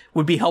think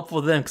would be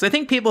helpful to them. Because I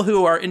think people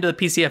who are into the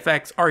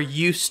PCFX are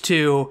used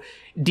to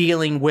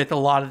dealing with a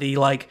lot of the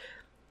like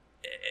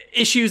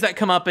issues that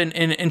come up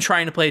in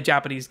trying to play a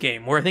Japanese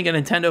game, where I think a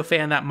Nintendo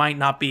fan that might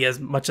not be as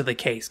much of the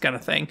case kind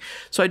of thing.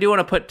 So I do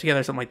want to put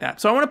together something like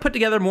that. So I want to put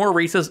together more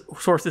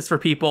resources for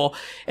people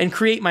and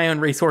create my own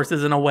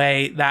resources in a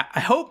way that I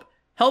hope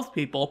helps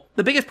people.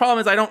 The biggest problem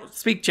is I don't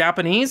speak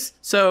Japanese,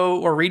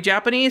 or read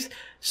Japanese.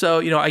 So,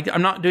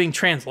 I'm not doing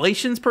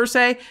translations per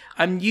se.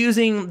 I'm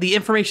using the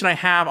information I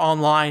have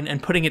online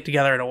and putting it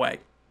together in a way.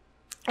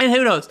 And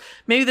who knows,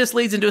 maybe this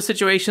leads into a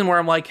situation where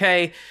I'm like,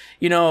 hey,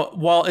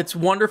 while it's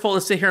wonderful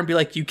to sit here and be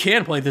like, you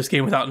can play this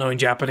game without knowing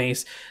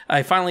Japanese,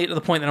 I finally get to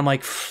the point that I'm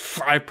like,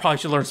 I probably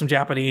should learn some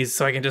Japanese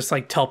so I can just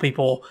like tell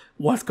people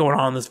what's going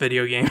on in this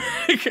video game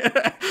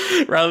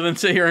rather than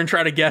sit here and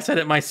try to guess at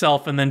it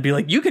myself and then be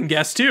like, you can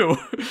guess too.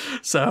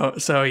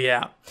 So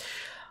yeah.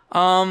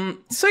 And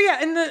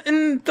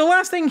the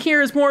last thing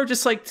here is more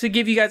just like to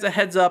give you guys a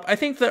heads up. I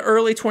think the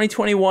early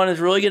 2021 is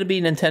really going to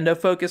be Nintendo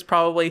focused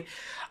probably.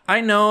 I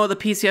know the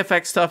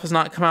PCFX stuff has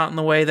not come out in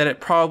the way that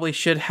it probably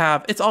should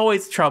have. It's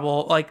always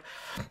trouble. Like,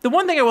 the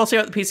one thing I will say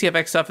about the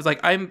PCFX stuff is, like,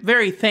 I'm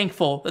very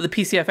thankful that the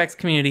PCFX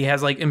community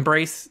has, like,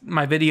 embraced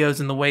my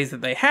videos in the ways that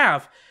they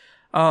have.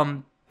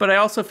 But I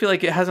also feel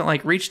like it hasn't,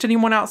 like, reached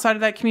anyone outside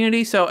of that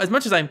community. So as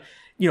much as I'm,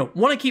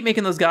 want to keep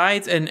making those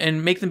guides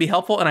and make them be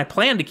helpful, and I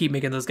plan to keep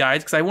making those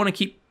guides because I want to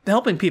keep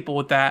helping people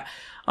with that,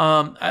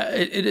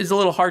 it is a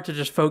little hard to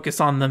just focus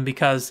on them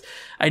because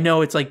I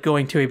know it's like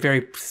going to a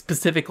very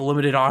specific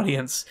limited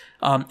audience.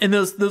 And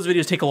those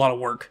videos take a lot of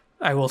work,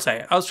 I will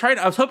say. I was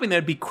hoping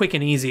they'd be quick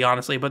and easy,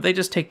 honestly, but they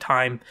just take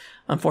time,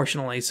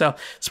 unfortunately. So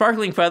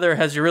Sparkling Feather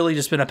has really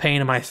just been a pain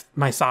in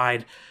my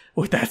side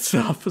with that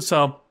stuff.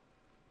 So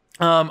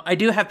I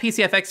do have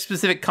PCFX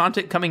specific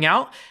content coming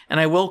out, and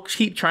I will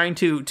keep trying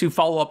to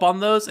follow up on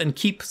those and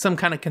keep some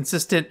kind of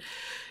consistent,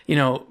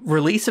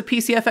 release of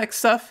PCFX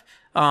stuff.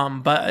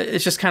 But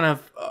it's just kind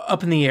of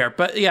up in the air.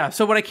 But yeah,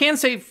 so what I can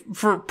say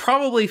for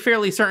probably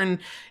fairly certain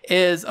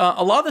is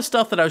a lot of the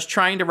stuff that I was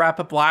trying to wrap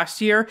up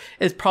last year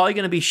is probably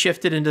going to be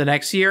shifted into the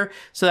next year.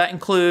 So that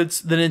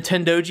includes the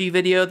Nintendoji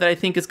video that I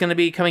think is going to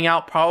be coming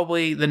out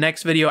probably the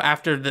next video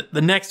after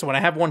the next one. I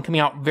have one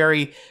coming out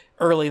very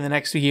early in the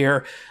next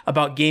year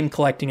about game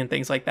collecting and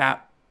things like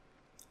that.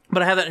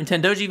 But I have that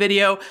Nintendoji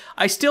video.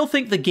 I still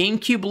think the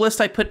GameCube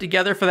list I put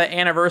together for that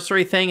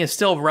anniversary thing is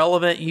still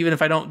relevant, even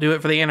if I don't do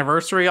it for the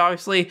anniversary,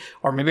 obviously.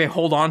 Or maybe I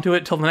hold on to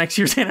it till the next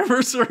year's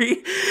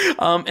anniversary.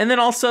 And then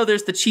also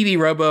there's the Chibi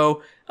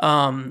Robo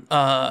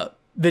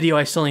video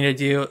I still need to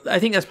do. I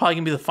think that's probably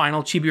going to be the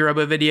final Chibi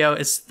Robo video.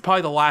 It's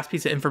probably the last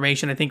piece of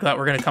information I think that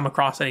we're going to come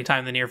across anytime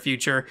in the near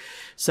future.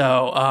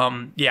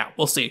 So, yeah,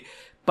 we'll see.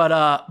 But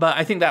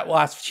I think that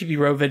last Chibi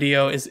Row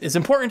video is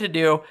important to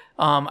do.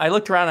 I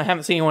looked around, I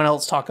haven't seen anyone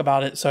else talk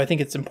about it, so I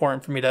think it's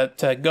important for me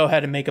to go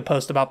ahead and make a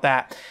post about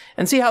that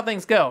and see how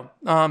things go.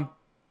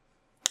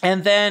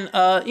 And then,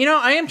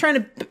 I am trying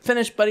to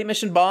finish Buddy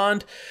Mission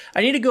Bond. I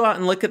need to go out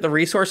and look at the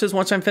resources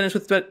once I'm finished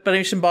with Buddy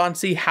Mission Bond,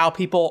 see how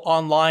people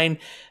online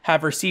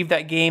have received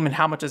that game and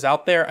how much is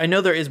out there. I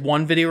know there is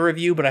one video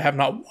review, but I have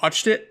not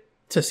watched it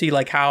to see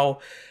like how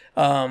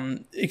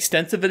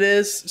extensive it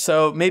is.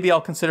 So maybe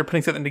I'll consider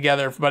putting something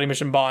together for Buddy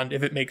Mission Bond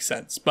if it makes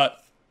sense.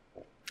 But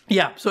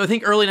yeah, so I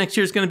think early next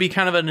year is going to be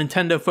kind of a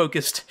Nintendo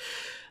focused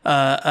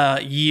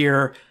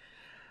year.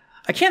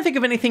 I can't think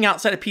of anything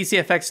outside of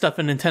PCFX stuff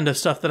and Nintendo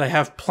stuff that I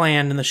have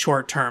planned in the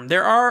short term.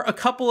 There are a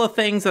couple of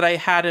things that I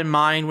had in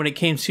mind when it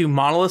came to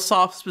Monolith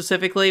Soft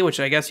specifically, which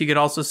I guess you could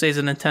also say is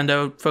a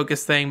Nintendo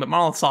focused thing, but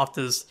Monolith Soft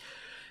is,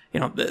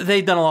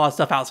 they've done a lot of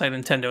stuff outside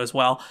Nintendo as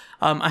well.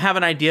 I have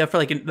an idea for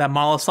like that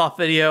Monolith Soft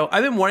video.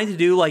 I've been wanting to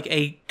do like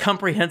a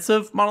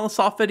comprehensive Monolith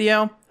Soft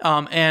video.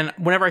 And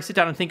whenever I sit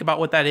down and think about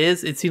what that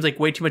is, it seems like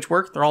way too much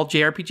work. They're all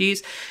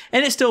JRPGs,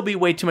 and it still be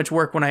way too much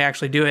work when I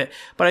actually do it.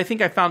 But I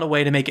think I found a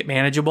way to make it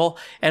manageable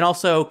and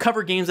also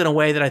cover games in a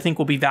way that I think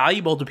will be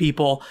valuable to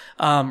people,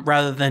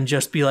 rather than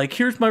just be like,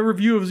 here's my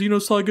review of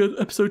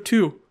Xenosaga Episode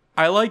 2.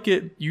 I like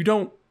it. You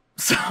don't.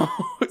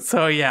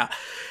 So yeah.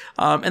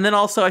 And then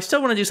also, I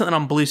still want to do something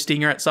on Blue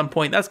Stinger at some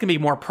point. That's going to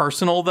be more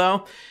personal,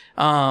 though.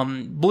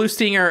 Blue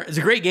Stinger is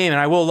a great game, and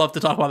I will love to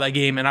talk about that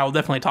game, and I will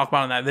definitely talk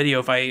about it in that video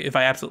if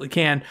I absolutely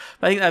can.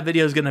 But I think that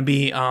video is going to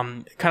be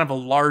kind of a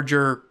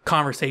larger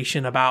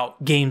conversation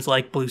about games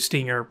like Blue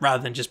Stinger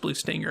rather than just Blue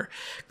Stinger.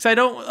 Because I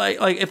don't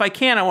like if I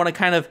can, I want to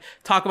kind of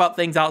talk about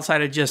things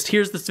outside of just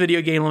here's this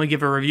video game. Let me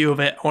give a review of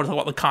it. I want to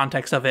talk about the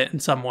context of it in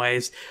some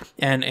ways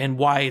and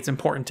why it's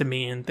important to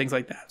me and things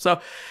like that. So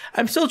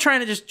I'm still trying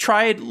to just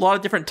try a lot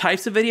of different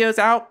types of videos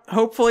out.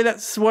 Hopefully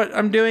that's what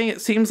I'm doing.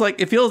 It seems like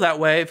it feels that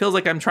way. It feels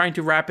like I'm trying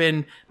to wrap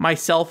in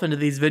myself into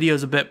these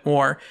videos a bit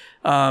more,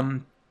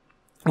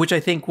 which I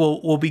think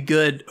will be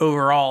good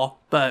overall.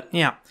 But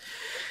yeah.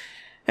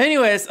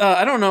 Anyways,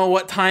 I don't know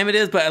what time it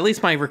is, but at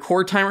least my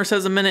record timer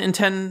says a minute and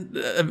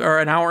 10 or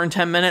an hour and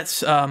 10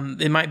 minutes.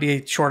 It might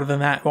be shorter than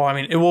that. Well, I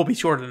mean, it will be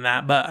shorter than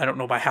that, but I don't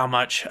know by how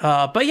much.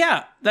 But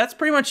yeah, that's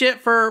pretty much it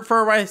for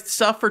my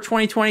stuff for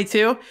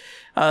 2022.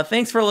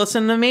 Thanks for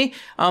listening to me.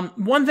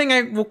 One thing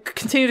I will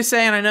continue to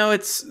say, and I know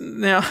it's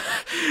not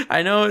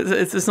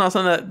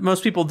something that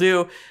most people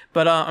do,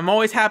 but I'm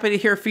always happy to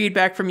hear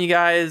feedback from you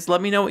guys.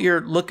 Let me know what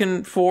you're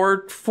looking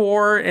forward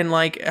for and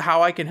like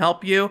how I can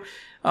help you.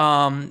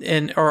 Or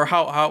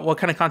what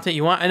kind of content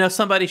you want. I know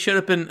somebody showed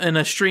up in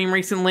a stream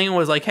recently and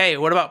was like, hey,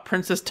 what about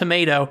Princess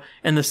Tomato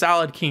in the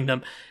Salad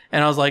Kingdom?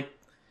 And I was like,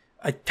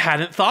 I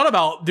hadn't thought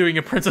about doing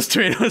a Princess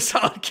Tomato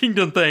Salad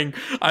Kingdom thing.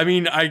 I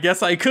mean, I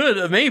guess I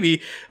could,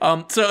 maybe.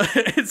 So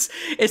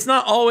it's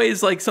not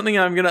always like something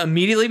I'm gonna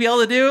immediately be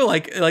able to do.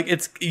 Like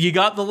it's, you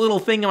got the little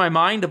thing in my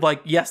mind of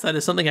like, yes, that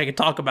is something I could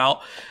talk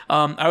about.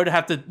 I would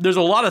have to, there's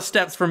a lot of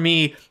steps for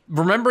me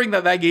remembering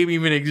that game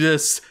even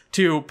exists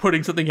to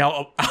putting something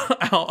out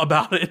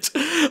about it.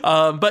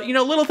 But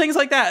little things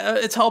like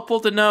that, it's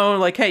helpful to know,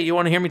 like, hey, you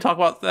want to hear me talk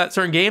about that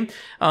certain game?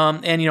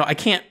 And I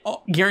can't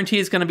guarantee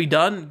it's going to be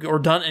done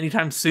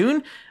anytime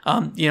soon.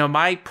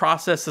 My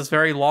process is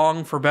very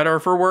long, for better or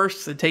for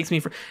worse. It takes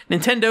me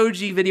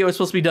Nintendoji video is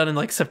supposed to be done in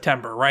like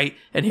September, right?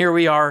 And here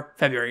we are,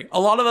 February. A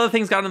lot of other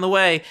things got in the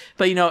way,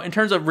 but in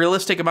terms of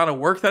realistic amount of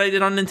work that I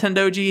did on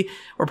Nintendoji,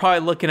 we're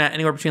probably looking at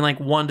anywhere between like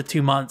 1 to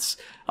 2 months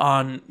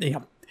on,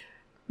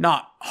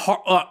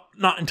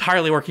 not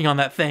entirely working on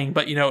that thing,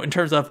 but in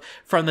terms of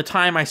from the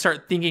time I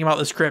start thinking about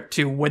the script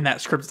to when that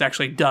script is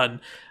actually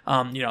done,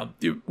 1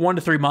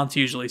 to 3 months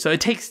usually. So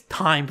it takes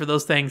time for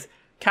those things.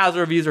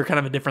 Casual reviews are kind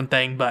of a different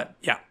thing, but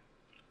yeah.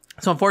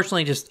 So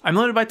unfortunately, I'm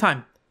limited by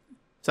time.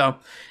 So,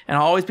 and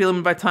I'll always be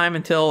limited by time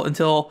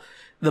until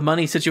the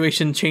money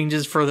situation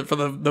changes for the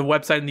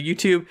website and the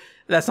YouTube.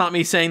 That's not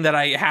me saying that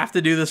I have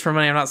to do this for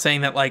money. I'm not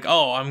saying that like,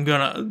 oh, I'm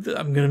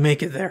gonna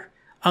make it there.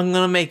 I'm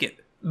gonna make it.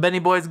 Benny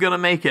Boy's gonna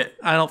make it.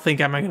 I don't think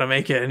I'm gonna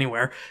make it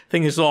anywhere. I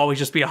think this will always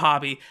just be a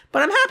hobby,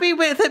 but I'm happy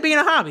with it being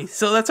a hobby,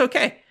 so that's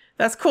okay.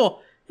 That's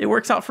cool. It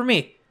works out for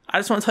me. I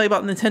just want to tell you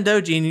about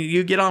Nintendoji and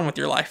you get on with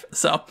your life.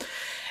 So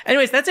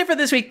anyways, that's it for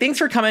this week. Thanks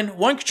for coming.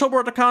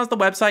 OneControlBoard.com is the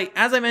website.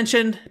 As I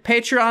mentioned,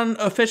 Patreon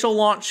official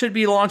launch should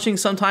be launching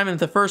sometime in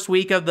the first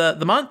week of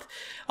the month.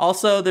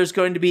 Also, there's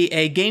going to be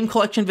a game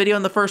collection video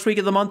in the first week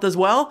of the month as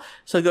well,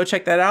 so go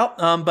check that out.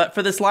 But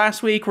for this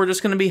last week, we're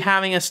just going to be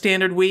having a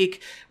standard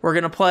week. We're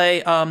going to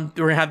play, we're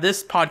going to have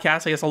this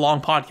podcast, I guess a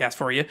long podcast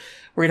for you.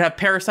 We're going to have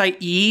Parasite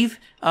Eve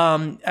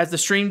as the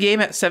stream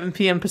game at 7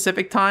 p.m.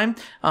 Pacific time.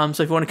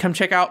 So if you want to come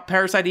check out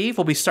Parasite Eve,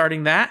 we'll be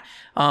starting that.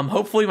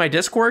 Hopefully my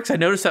disc works. I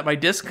noticed that my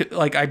disc,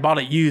 like I bought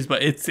it used,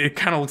 but it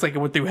kind of looks like it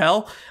went through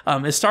hell.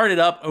 It started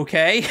up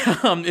okay.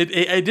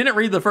 It didn't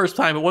read the first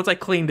time, but once I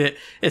cleaned it,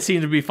 it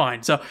seemed to be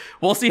fine. So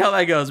we'll see how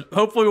that goes.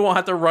 Hopefully we won't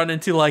have to run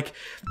into like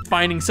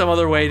finding some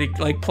other way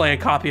to like play a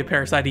copy of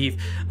Parasite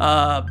Eve.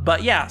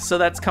 But yeah, so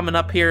that's coming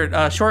up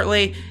here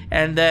shortly.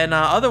 And then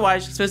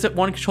otherwise, just visit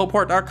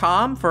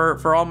onecontrolport.com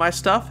for all my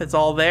stuff. It's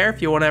all there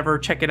if you want to ever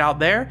check it out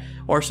there,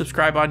 or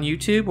subscribe on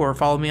YouTube, or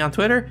follow me on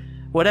Twitter.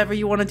 Whatever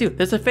you want to do.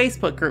 There's a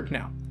Facebook group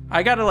now.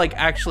 I gotta like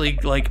actually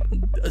like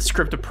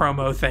script a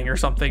promo thing or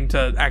something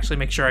to actually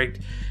make sure I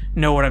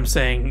know what I'm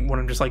saying when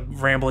I'm just like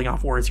rambling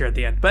off words here at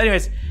the end. But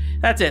anyways,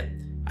 that's it.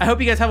 I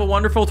hope you guys have a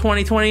wonderful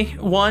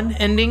 2021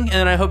 ending,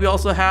 and I hope you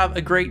also have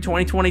a great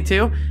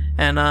 2022.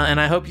 And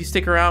I hope you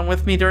stick around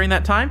with me during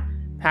that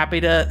time.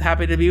 Happy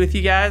to be with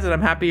you guys, and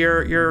I'm happy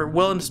you're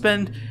willing to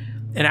spend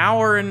an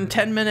hour and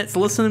 10 minutes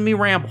listening to me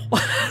ramble.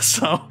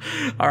 So,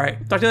 all right,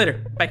 talk to you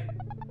later. Bye.